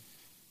 and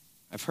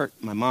I've hurt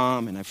my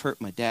mom, and I've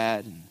hurt my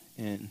dad,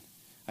 and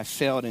I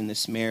failed in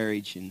this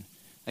marriage, and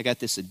I got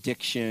this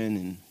addiction,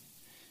 and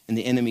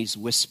the enemy's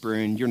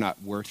whispering, you're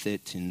not worth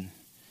it, and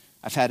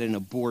I've had an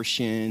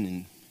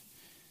abortion,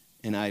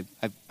 and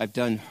I've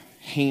done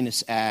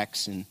heinous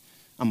acts, and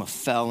I'm a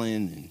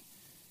felon,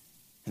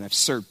 and I've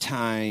served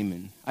time,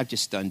 and I've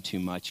just done too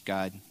much,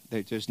 God.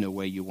 There's no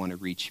way you want to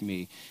reach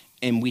me.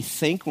 And we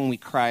think when we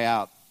cry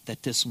out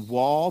that this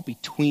wall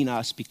between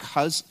us,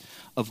 because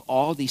of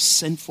all these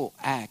sinful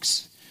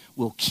acts,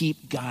 will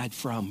keep God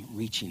from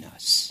reaching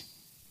us.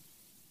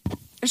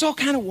 There's all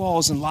kind of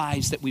walls and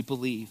lies that we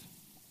believe.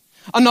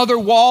 Another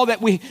wall that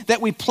we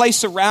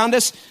place around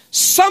us,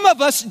 some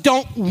of us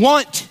don't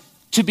want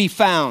to be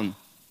found.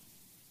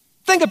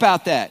 Think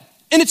about that.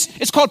 And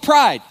it's called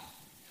pride.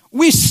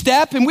 We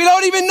step and we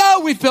don't even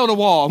know we've built a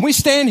wall. And we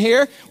stand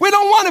here. We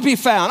don't want to be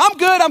found. I'm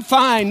good. I'm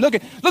fine. Look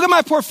at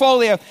my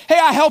portfolio. Hey,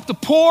 I help the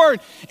poor,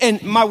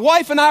 and my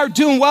wife and I are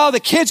doing well. The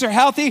kids are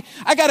healthy.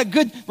 I got a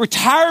good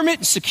retirement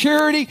and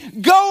security.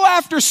 Go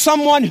after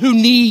someone who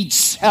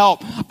needs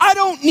help. I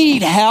don't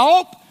need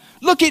help.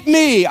 Look at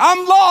me.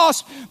 I'm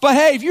lost. But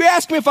hey, if you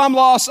ask me if I'm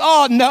lost,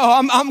 oh no,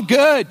 I'm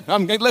good.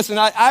 I'm good. Listen,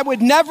 I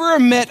would never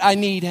admit I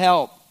need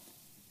help.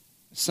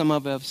 Some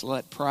of us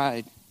let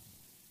pride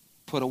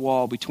put a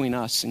wall between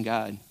us and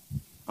God.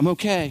 I'm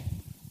okay.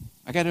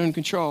 I got it under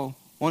control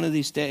one of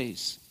these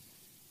days.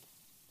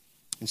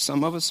 And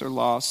some of us are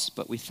lost,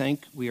 but we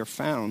think we are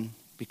found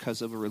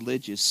because of a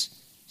religious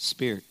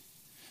spirit.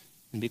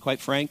 And to be quite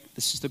frank,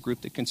 this is the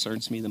group that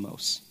concerns me the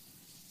most.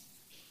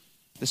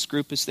 This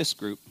group is this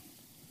group.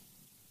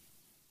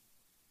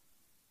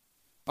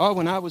 Oh,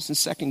 when I was in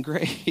second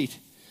grade,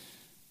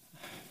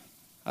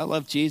 I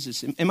loved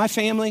Jesus. And my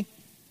family,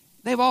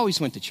 they've always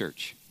went to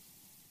church.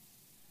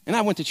 And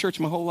I went to church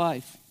my whole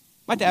life.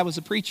 My dad was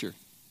a preacher.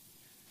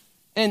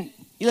 And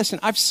listen,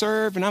 I've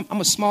served, and I'm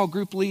a small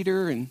group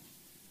leader, and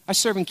I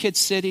serve in Kids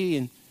City,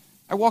 and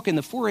I walk in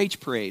the 4-H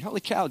parade.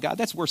 Holy cow, God,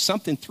 that's worth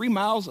something. 3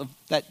 miles of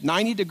that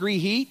 90-degree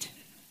heat.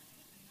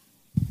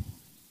 And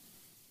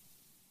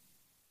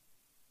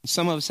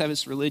some of us have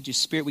this religious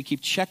spirit. We keep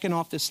checking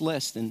off this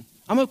list, and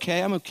I'm okay.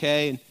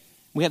 And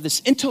we have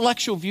this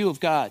intellectual view of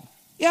God.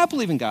 Yeah, I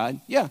believe in God.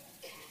 Yeah.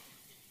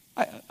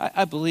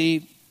 I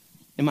believe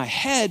in my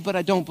head, but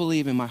I don't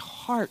believe in my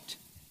heart.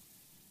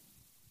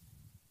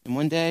 And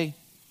one day,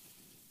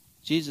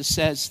 Jesus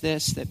says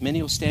this, that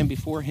many will stand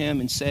before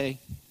him and say,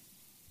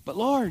 but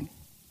Lord,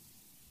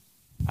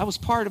 I was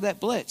part of that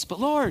blitz. But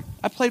Lord,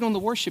 I played on the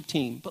worship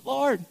team. But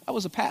Lord, I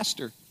was a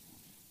pastor.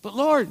 But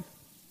Lord,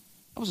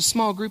 I was a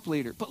small group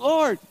leader. But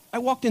Lord, I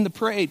walked in the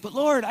parade. But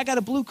Lord, I got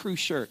a Blue Crew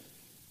shirt.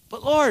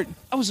 But Lord,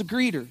 I was a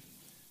greeter.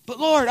 But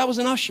Lord, I was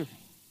an usher.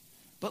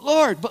 But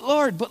Lord.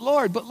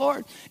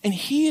 And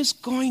he is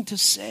going to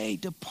say,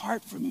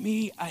 depart from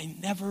me, I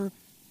never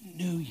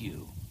knew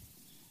you.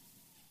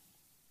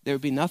 There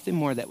would be nothing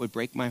more that would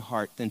break my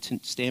heart than to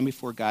stand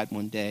before God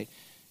one day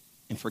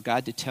and for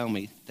God to tell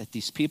me that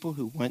these people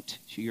who went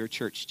to your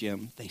church,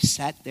 Jim, they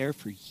sat there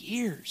for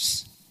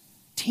years.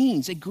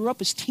 Teens, they grew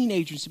up as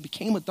teenagers and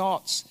became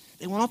adults.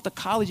 They went off to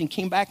college and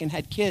came back and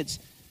had kids.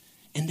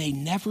 And they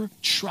never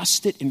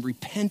trusted and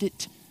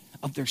repented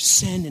of their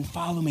sin and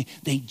followed me.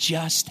 They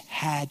just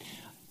had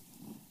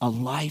a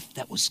life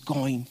that was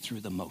going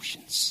through the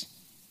motions.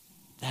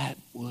 That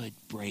would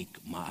break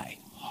my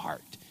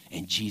heart.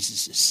 And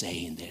Jesus is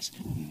saying this.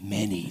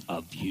 Many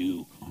of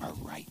you are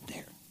right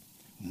there.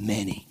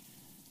 Many,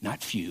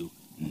 not few,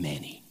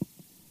 many.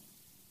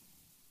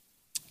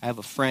 I have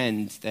a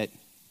friend that,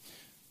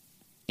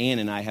 Ann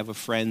and I have a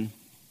friend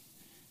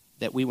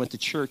that we went to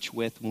church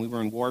with when we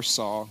were in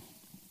Warsaw.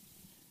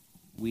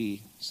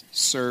 We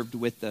served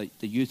with the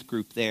youth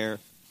group there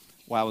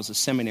while I was a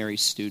seminary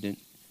student.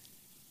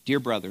 Dear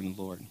brother in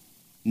the Lord.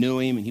 Knew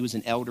him, and he was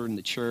an elder in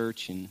the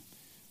church, and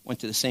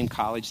went to the same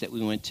college that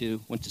we went to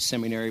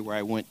seminary where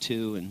I went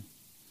to, and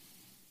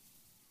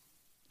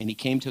he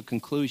came to a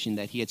conclusion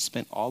that he had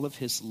spent all of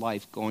his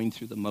life going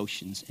through the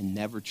motions and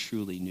never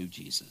truly knew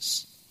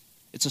Jesus.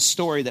 It's a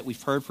story that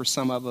we've heard for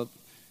some of us,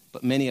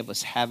 but many of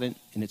us haven't,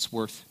 and it's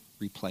worth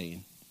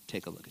replaying.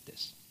 Take a look at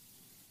this.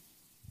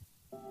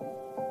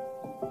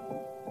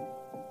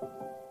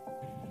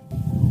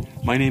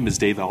 My name is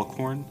Dave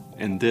Alcorn,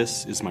 and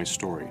this is my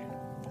story.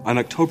 On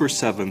October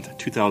 7th,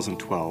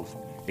 2012,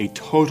 a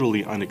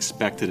totally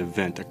unexpected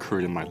event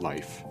occurred in my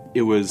life.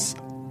 It was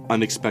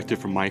unexpected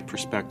from my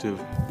perspective,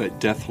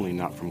 but definitely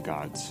not from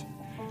God's.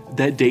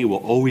 That day will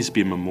always be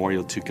a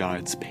memorial to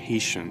God's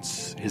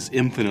patience, His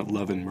infinite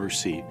love and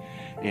mercy,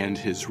 and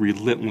His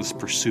relentless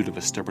pursuit of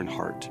a stubborn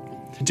heart.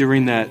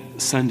 During that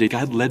Sunday,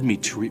 God led me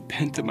to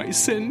repent of my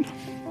sin.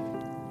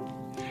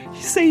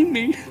 He saved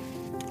me.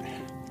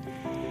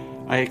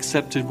 I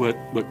accepted what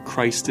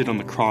Christ did on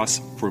the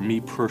cross for me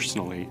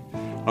personally.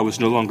 I was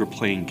no longer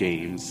playing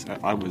games.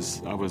 I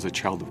was a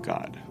child of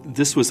God.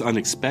 This was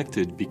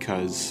unexpected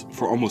because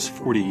for almost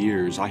 40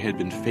 years I had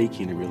been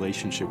faking a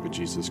relationship with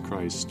Jesus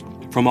Christ.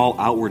 From all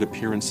outward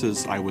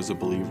appearances, I was a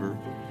believer.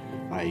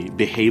 I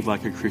behaved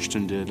like a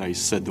Christian did. I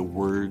said the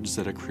words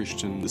that a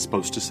Christian is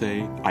supposed to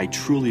say. I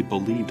truly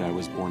believed I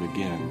was born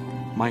again.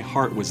 My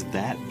heart was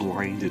that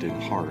blinded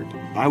and hard.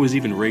 I was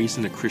even raised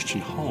in a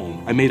Christian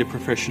home. I made a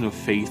profession of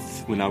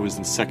faith when I was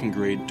in second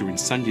grade during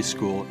Sunday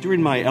school.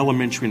 During my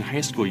elementary and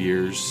high school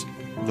years,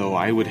 though,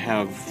 I would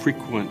have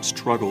frequent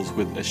struggles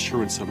with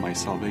assurance of my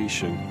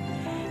salvation.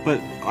 But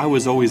I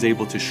was always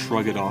able to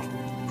shrug it off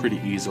pretty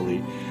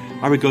easily.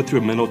 I would go through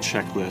a mental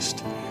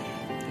checklist.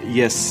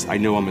 Yes, I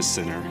know I'm a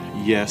sinner.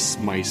 Yes,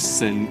 my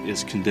sin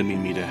is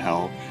condemning me to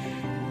hell.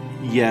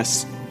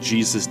 Yes,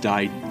 Jesus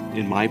died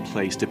in my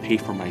place to pay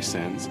for my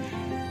sins.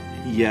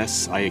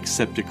 Yes, I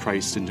accepted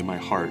Christ into my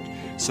heart.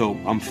 So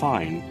I'm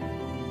fine.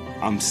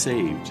 I'm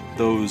saved.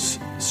 Those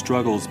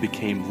struggles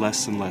became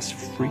less and less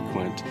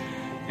frequent.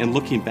 And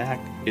looking back,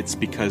 it's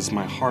because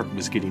my heart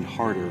was getting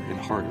harder and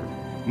harder.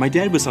 My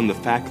dad was on the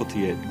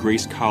faculty at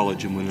Grace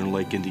College in Winter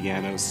Lake,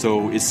 Indiana,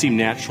 so it seemed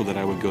natural that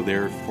I would go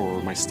there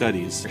for my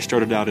studies. I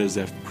started out as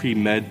a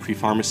pre-med,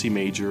 pre-pharmacy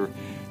major,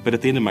 but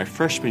at the end of my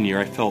freshman year,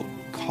 I felt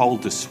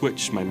called to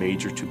switch my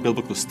major to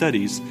biblical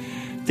studies,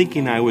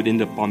 thinking I would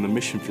end up on the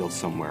mission field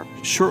somewhere.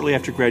 Shortly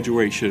after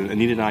graduation,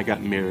 Anita and I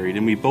got married,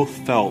 and we both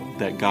felt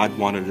that God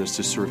wanted us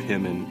to serve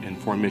Him in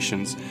foreign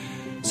missions.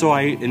 So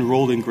I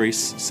enrolled in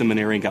Grace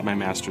Seminary and got my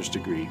master's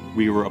degree.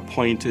 We were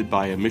appointed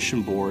by a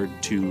mission board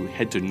to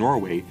head to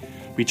Norway.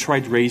 We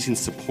tried raising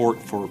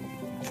support for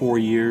 4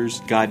 years.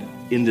 God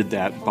ended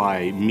that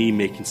by me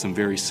making some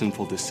very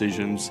sinful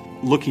decisions.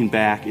 Looking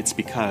back, it's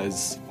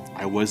because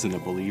I wasn't a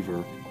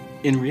believer.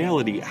 In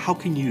reality, how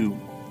can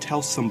you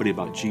tell somebody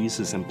about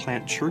Jesus and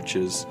plant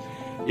churches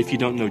if you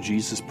don't know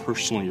Jesus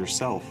personally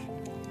yourself?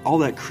 All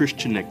that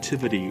Christian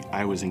activity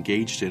I was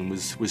engaged in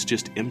was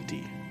just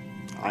empty.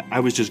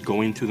 I was just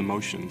going through the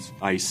motions.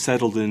 I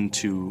settled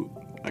into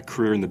a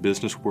career in the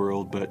business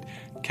world, but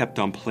kept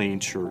on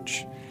playing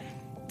church,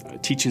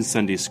 teaching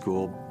Sunday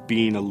school,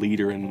 being a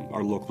leader in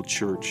our local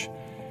church,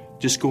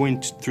 just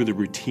going through the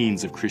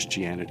routines of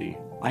Christianity.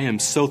 I am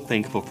so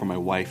thankful for my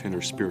wife and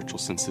her spiritual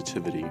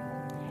sensitivity.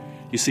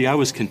 You see, I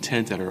was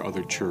content at our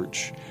other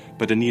church,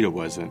 but Anita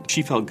wasn't.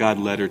 She felt God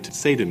led her to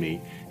say to me,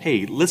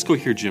 "Hey, let's go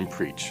hear Jim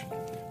preach."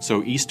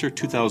 So Easter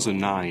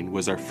 2009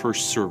 was our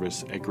first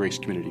service at Grace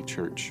Community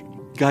Church.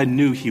 God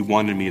knew He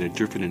wanted me in a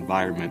different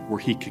environment where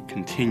He could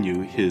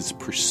continue His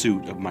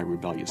pursuit of my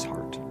rebellious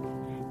heart.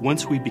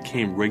 Once we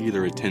became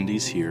regular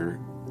attendees here,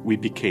 we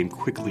became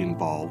quickly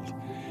involved.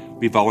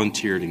 We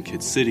volunteered in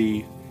Kid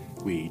City,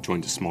 we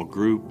joined a small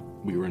group,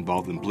 we were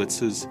involved in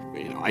blitzes.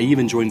 I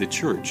even joined the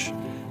church.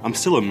 I'm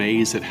still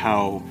amazed at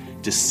how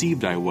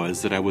deceived I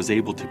was that I was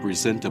able to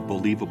present a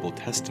believable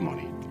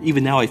testimony.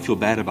 Even now I feel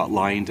bad about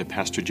lying to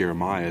Pastor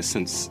Jeremiah,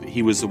 since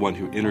he was the one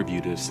who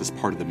interviewed us as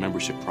part of the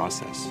membership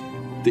process.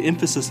 The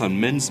emphasis on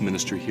men's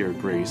ministry here at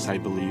Grace, I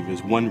believe,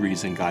 is one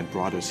reason God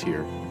brought us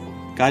here.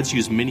 God's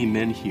used many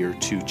men here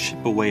to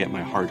chip away at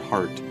my hard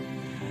heart,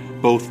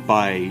 both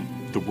by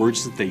the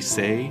words that they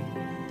say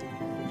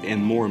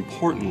and, more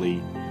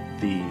importantly,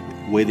 the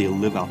way they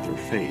live out their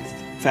faith.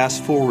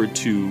 Fast forward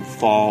to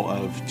fall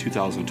of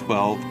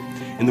 2012,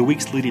 in the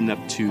weeks leading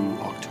up to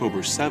October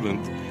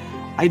 7th,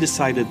 I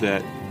decided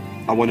that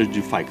I wanted to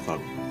do Fight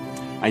Club.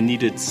 I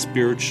needed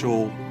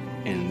spiritual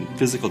and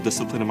physical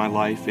discipline in my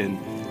life, and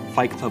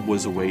Fight Club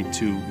was a way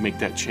to make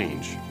that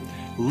change.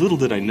 Little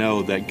did I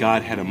know that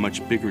God had a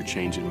much bigger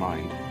change in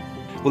mind.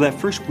 Well, that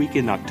first week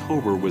in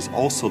October was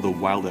also the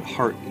Wild at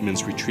Heart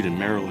Men's Retreat in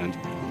Maryland.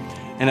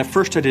 And at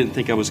first I didn't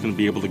think I was going to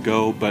be able to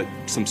go, but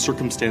some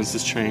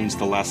circumstances changed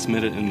the last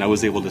minute, and I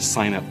was able to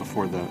sign up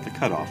before the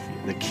cutoff.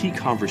 The key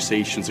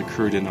conversations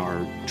occurred in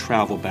our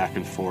travel back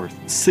and forth.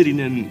 Sitting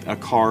in a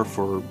car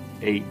for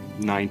 8,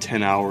 9,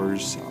 10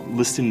 hours,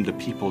 listening to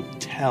people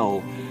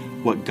tell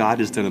what God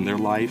has done in their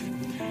life,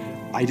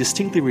 I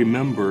distinctly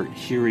remember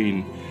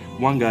hearing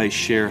one guy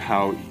share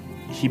how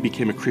he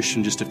became a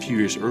Christian just a few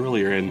years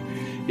earlier, and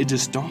it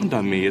just dawned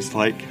on me. It's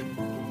like,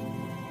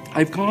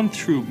 I've gone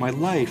through my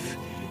life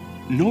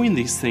knowing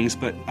these things,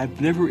 but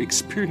I've never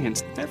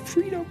experienced that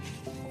freedom.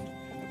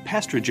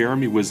 Pastor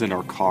Jeremy was in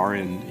our car,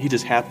 and he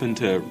just happened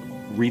to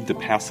read the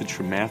passage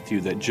from Matthew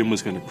that Jim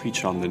was going to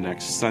preach on the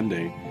next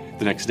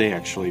day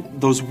actually.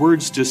 Those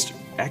words just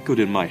echoed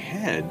in my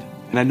head,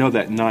 and I know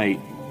that night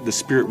the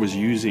Spirit was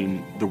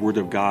using the Word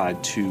of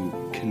God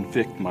to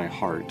convict my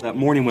heart. That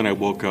morning when I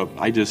woke up,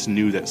 I just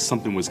knew that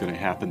something was going to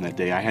happen that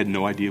day. I had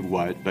no idea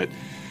what, but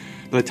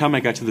by the time I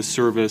got to the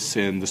service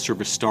and the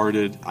service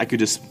started, I could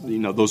just,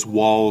 those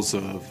walls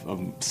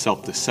of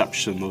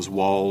self-deception, those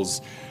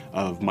walls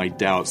of my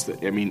doubts,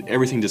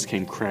 everything just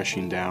came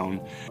crashing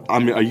down.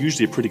 I'm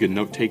usually a pretty good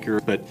note taker,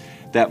 but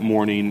that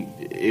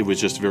morning it was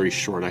just very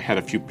short. I had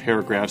a few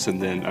paragraphs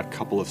and then a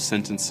couple of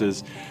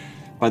sentences.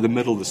 By the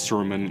middle of the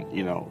sermon,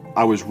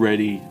 I was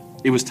ready.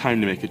 It was time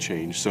to make a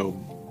change. So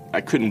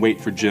I couldn't wait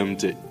for Jim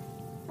to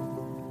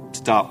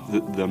stop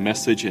the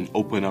message and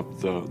open up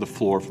the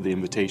floor for the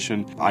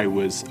invitation. I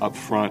was up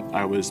front.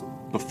 I was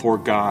before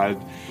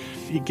God.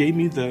 He gave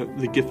me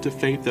the gift of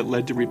faith that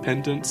led to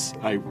repentance.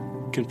 I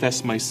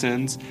confessed my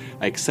sins.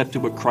 I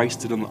accepted what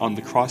Christ did on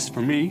the cross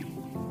for me.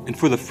 And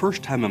for the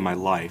first time in my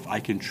life, I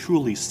can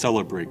truly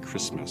celebrate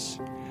Christmas.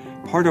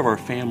 Part of our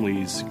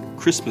family's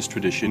Christmas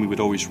tradition, we would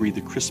always read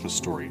the Christmas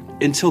story.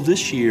 Until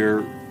this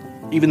year,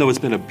 even though it's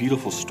been a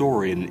beautiful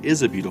story and it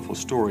is a beautiful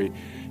story,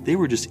 they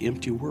were just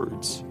empty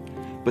words.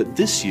 But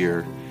this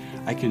year,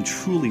 I can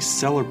truly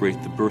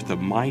celebrate the birth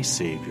of my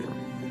Savior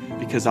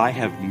because I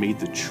have made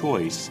the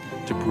choice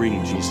to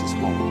bring Jesus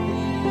home.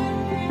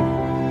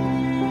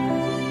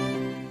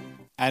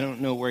 I don't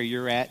know where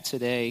you're at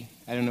today.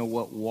 I don't know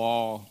what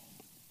wall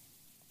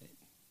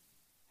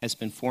has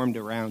been formed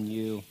around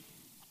you.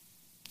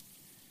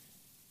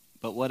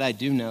 But what I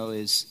do know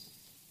is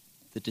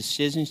the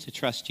decisions to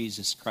trust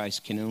Jesus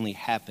Christ can only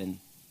happen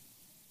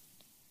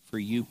for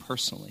you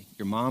personally.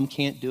 Your mom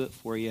can't do it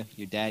for you.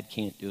 Your dad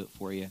can't do it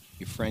for you.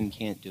 Your friend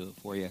can't do it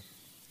for you.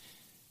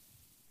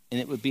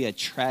 And it would be a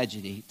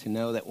tragedy to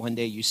know that one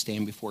day you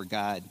stand before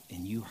God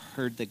and you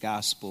heard the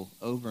gospel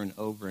over and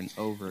over and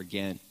over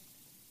again,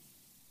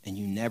 and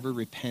you never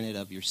repented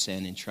of your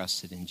sin and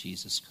trusted in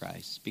Jesus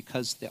Christ.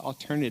 Because the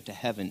alternative to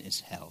heaven is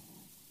hell.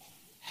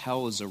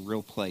 Hell is a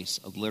real place,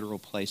 a literal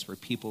place where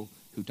people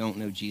who don't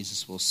know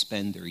Jesus will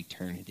spend their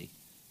eternity.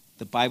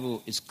 The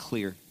Bible is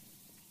clear.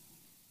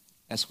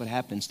 That's what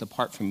happens.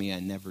 Depart from me, I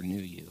never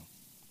knew you.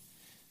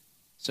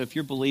 So if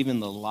you're believing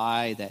the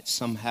lie that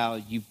somehow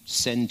you've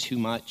sinned too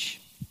much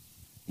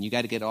and you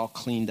got to get all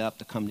cleaned up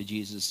to come to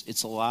Jesus,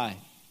 it's a lie.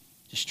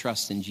 Just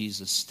trust in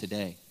Jesus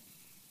today.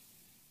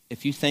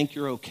 If you think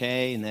you're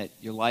okay and that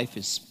your life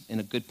is in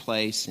a good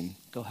place and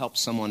go help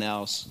someone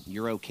else,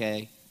 you're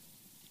okay,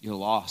 you're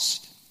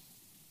lost.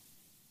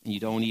 And you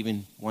don't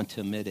even want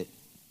to admit it.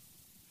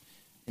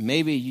 And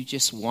maybe you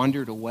just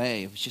wandered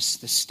away. It was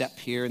just this step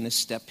here and this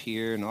step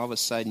here, and all of a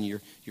sudden you're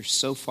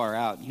so far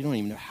out, you don't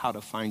even know how to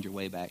find your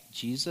way back.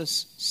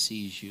 Jesus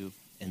sees you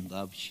and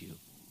loves you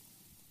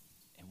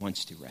and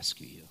wants to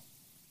rescue you.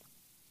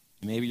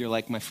 And maybe you're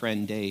like my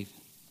friend Dave.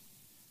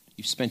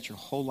 You've spent your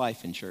whole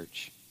life in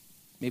church.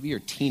 Maybe you're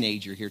a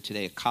teenager here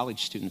today, a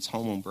college student that's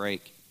home on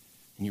break,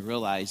 and you're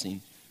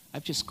realizing,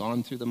 I've just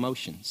gone through the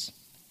motions.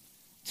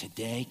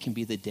 Today can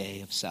be the day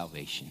of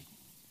salvation.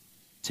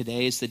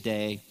 Today is the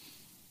day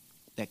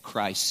that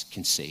Christ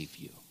can save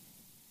you.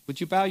 Would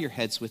you bow your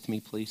heads with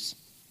me, please?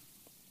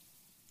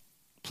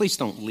 Please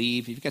don't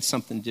leave. If you've got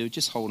something to do,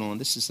 just hold on.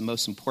 This is the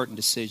most important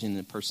decision in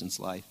a person's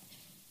life.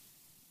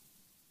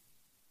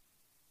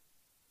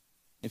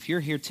 If you're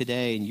here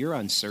today and you're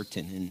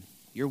uncertain and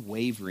you're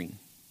wavering,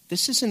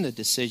 this isn't a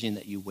decision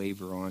that you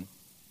waver on.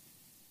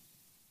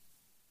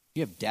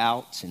 You have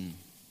doubts and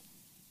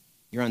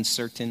you're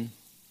uncertain.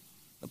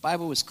 The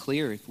Bible is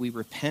clear. If we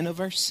repent of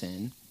our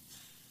sin,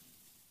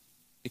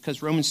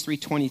 because Romans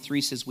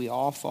 3:23 says we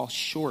all fall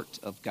short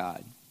of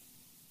God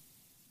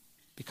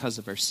because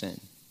of our sin.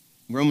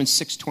 Romans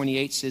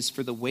 6:28 says,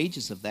 for the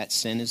wages of that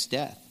sin is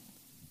death.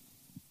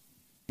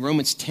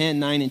 Romans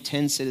 10:9 and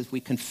 10 says, if we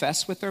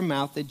confess with our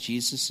mouth that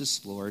Jesus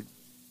is Lord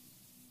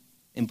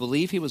and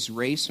believe he was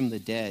raised from the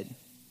dead,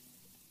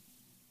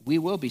 we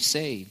will be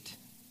saved.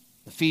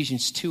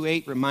 Ephesians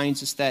 2:8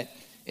 reminds us that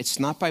it's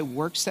not by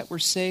works that we're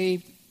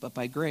saved, but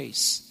by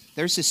grace.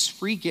 There's this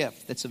free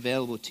gift that's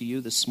available to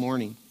you this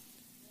morning.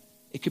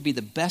 It could be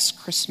the best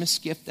Christmas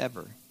gift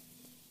ever.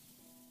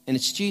 And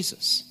it's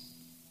Jesus.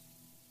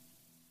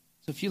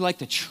 So if you'd like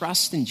to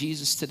trust in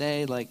Jesus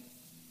today, like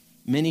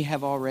many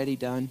have already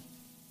done,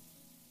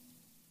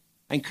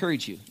 I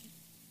encourage you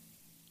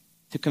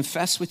to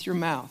confess with your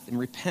mouth and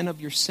repent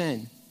of your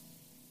sin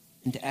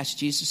and to ask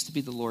Jesus to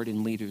be the Lord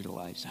and leader of your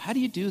life. So how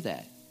do you do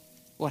that?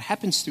 Well, it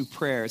happens through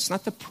prayer. It's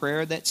not the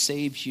prayer that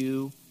saves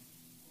you.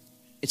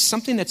 It's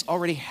something that's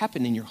already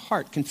happened in your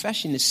heart.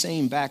 Confession is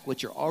saying back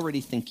what you're already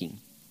thinking.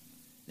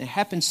 It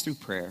happens through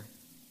prayer.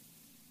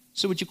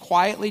 So would you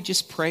quietly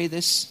just pray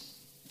this?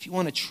 If you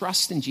want to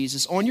trust in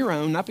Jesus on your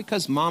own, not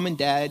because mom and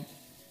dad,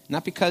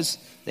 not because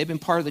they've been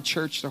part of the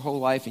church their whole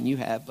life and you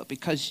have, but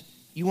because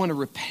you want to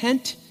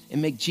repent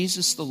and make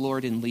Jesus the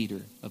Lord and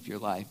leader of your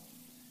life.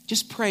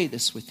 Just pray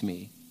this with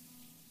me.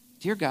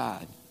 Dear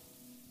God,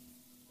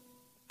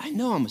 I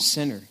know I'm a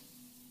sinner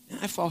and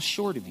I fall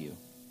short of you,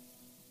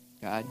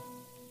 God.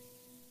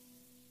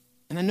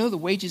 And I know the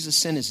wages of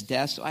sin is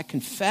death, so I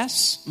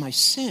confess my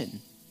sin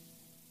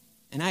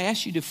And I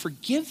ask you to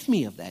forgive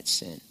me of that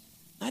sin.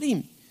 Not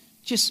even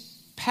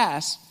just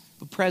past,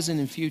 but present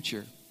and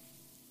future.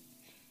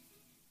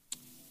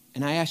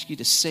 And I ask you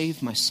to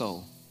save my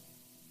soul.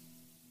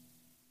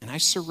 And I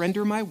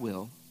surrender my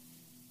will.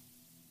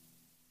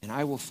 And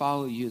I will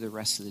follow you the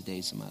rest of the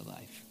days of my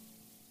life.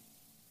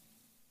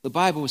 The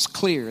Bible is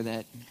clear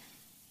that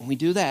when we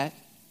do that,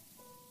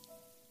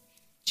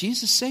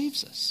 Jesus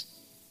saves us.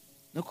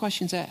 No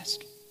questions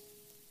asked.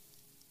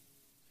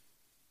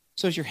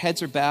 So as your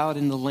heads are bowed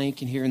in the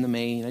link and here in the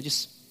main,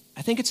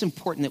 I think it's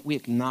important that we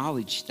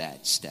acknowledge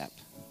that step.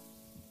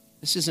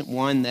 This isn't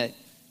one that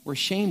we're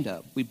ashamed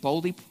of. We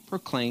boldly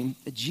proclaim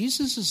that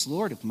Jesus is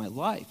Lord of my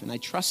life, and I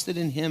trusted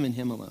in him and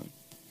him alone.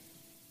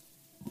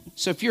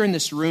 So if you're in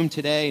this room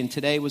today, and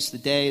today was the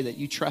day that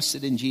you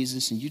trusted in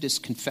Jesus and you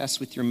just confessed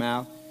with your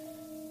mouth,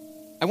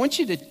 I want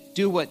you to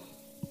do what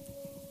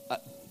a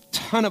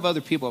ton of other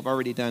people have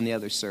already done in the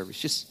other service.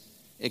 Just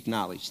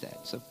acknowledge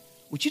that. So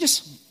would you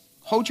just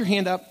hold your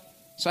hand up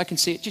so I can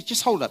see it?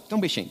 Just hold it up.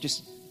 Don't be ashamed.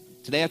 Just,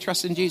 today I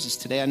trusted in Jesus.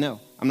 Today I know.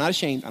 I'm not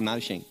ashamed. I'm not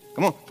ashamed.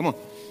 Come on.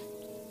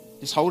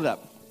 Just hold it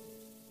up.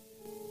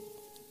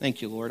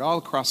 Thank you, Lord. All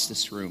across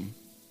this room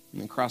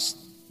and across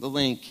the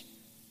link,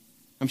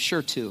 I'm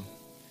sure too.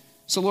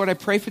 So, Lord, I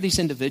pray for these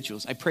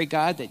individuals. I pray,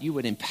 God, that you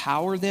would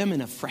empower them in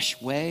a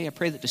fresh way. I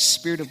pray that the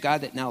Spirit of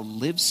God that now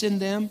lives in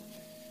them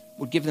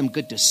would give them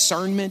good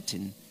discernment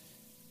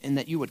and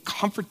that you would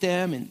comfort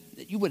them and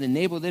that you would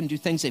enable them to do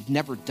things they've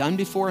never done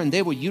before, and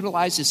they will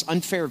utilize this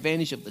unfair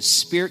advantage of the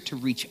Spirit to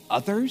reach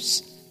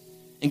others.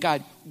 And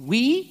God,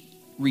 we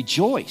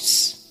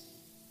rejoice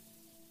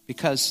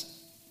because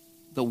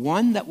the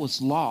one that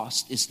was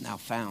lost is now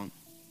found.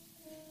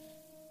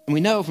 And we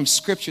know from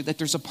Scripture that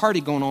there's a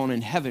party going on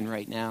in heaven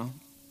right now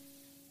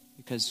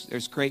because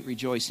there's great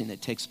rejoicing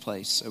that takes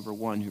place over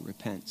one who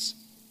repents.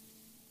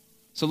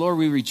 So, Lord,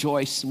 we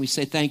rejoice and we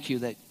say thank you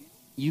that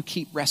you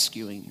keep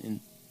rescuing. And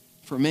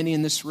for many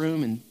in this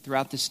room and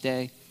throughout this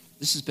day,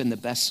 this has been the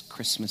best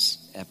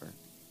Christmas ever.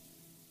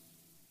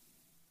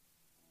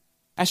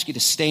 I ask you to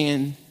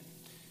stand.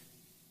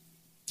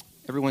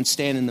 Everyone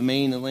stand in the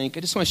main and link. I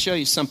just want to show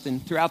you something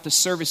throughout the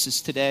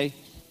services today.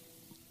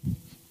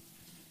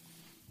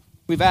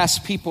 We've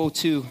asked people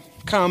to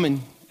come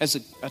and as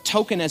a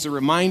token, as a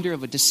reminder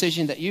of a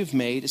decision that you've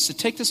made, is to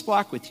take this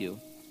block with you.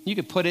 You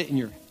could put it in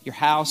your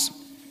house,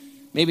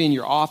 maybe in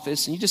your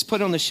office, and you just put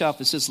it on the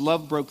shelf. It says,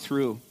 Love Broke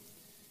Through.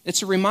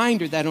 It's a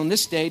reminder that on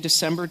this day,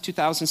 December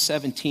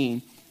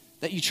 2017,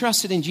 that you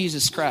trusted in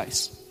Jesus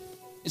Christ.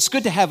 It's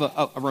good to have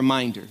a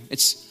reminder.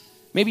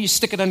 Maybe you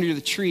stick it under the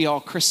tree all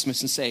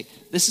Christmas and say,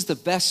 this is the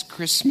best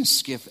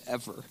Christmas gift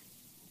ever.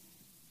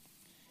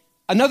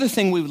 Another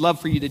thing we would love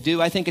for you to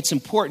do, I think it's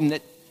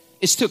important,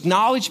 is to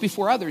acknowledge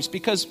before others,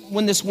 because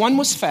when this one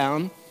was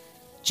found,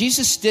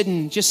 Jesus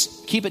didn't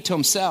just keep it to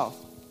himself.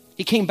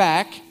 He came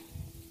back,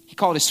 he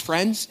called his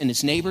friends and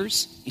his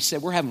neighbors. He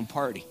said, we're having a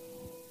party.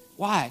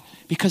 Why?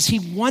 Because he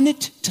wanted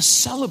to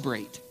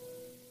celebrate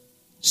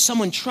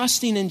someone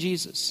trusting in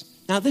Jesus.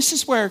 Now, this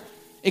is where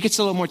it gets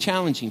a little more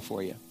challenging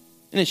for you,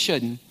 and it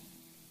shouldn't.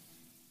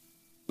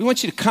 We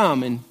want you to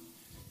come, and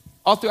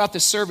all throughout the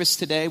service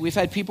today, we've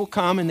had people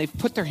come and they've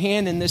put their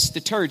hand in this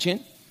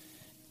detergent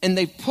and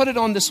they put it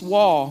on this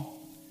wall,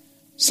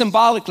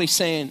 symbolically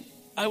saying,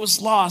 I was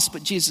lost,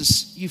 but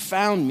Jesus, you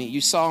found me,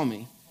 you saw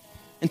me.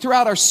 And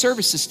throughout our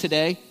services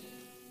today,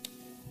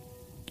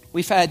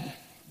 we've had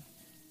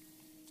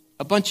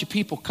a bunch of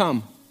people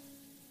come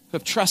who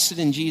have trusted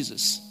in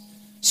Jesus.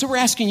 So we're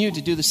asking you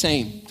to do the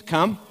same, to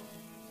come,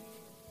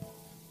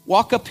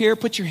 walk up here,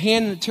 put your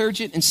hand in the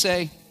detergent and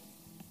say,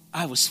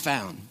 I was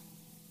found.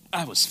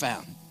 I was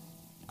found.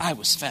 I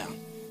was found.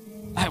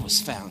 I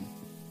was found.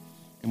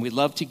 And we'd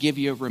love to give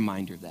you a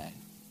reminder of that.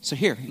 So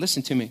here,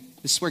 listen to me.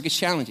 This is where it gets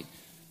challenging.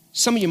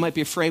 Some of you might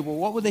be afraid, well,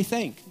 what would they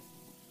think?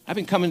 I've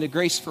been coming to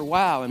Grace for a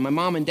while, and my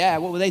mom and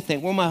dad, what would they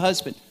think? Well, my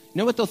husband. You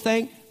know what they'll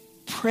think?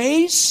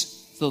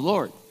 Praise the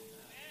Lord.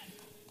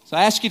 So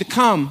I ask you to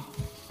come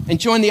and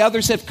join the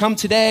others that have come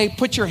today.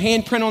 Put your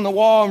handprint on the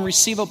wall and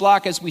receive a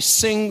block as we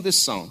sing this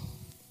song.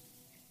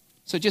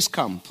 So just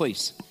come,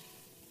 please.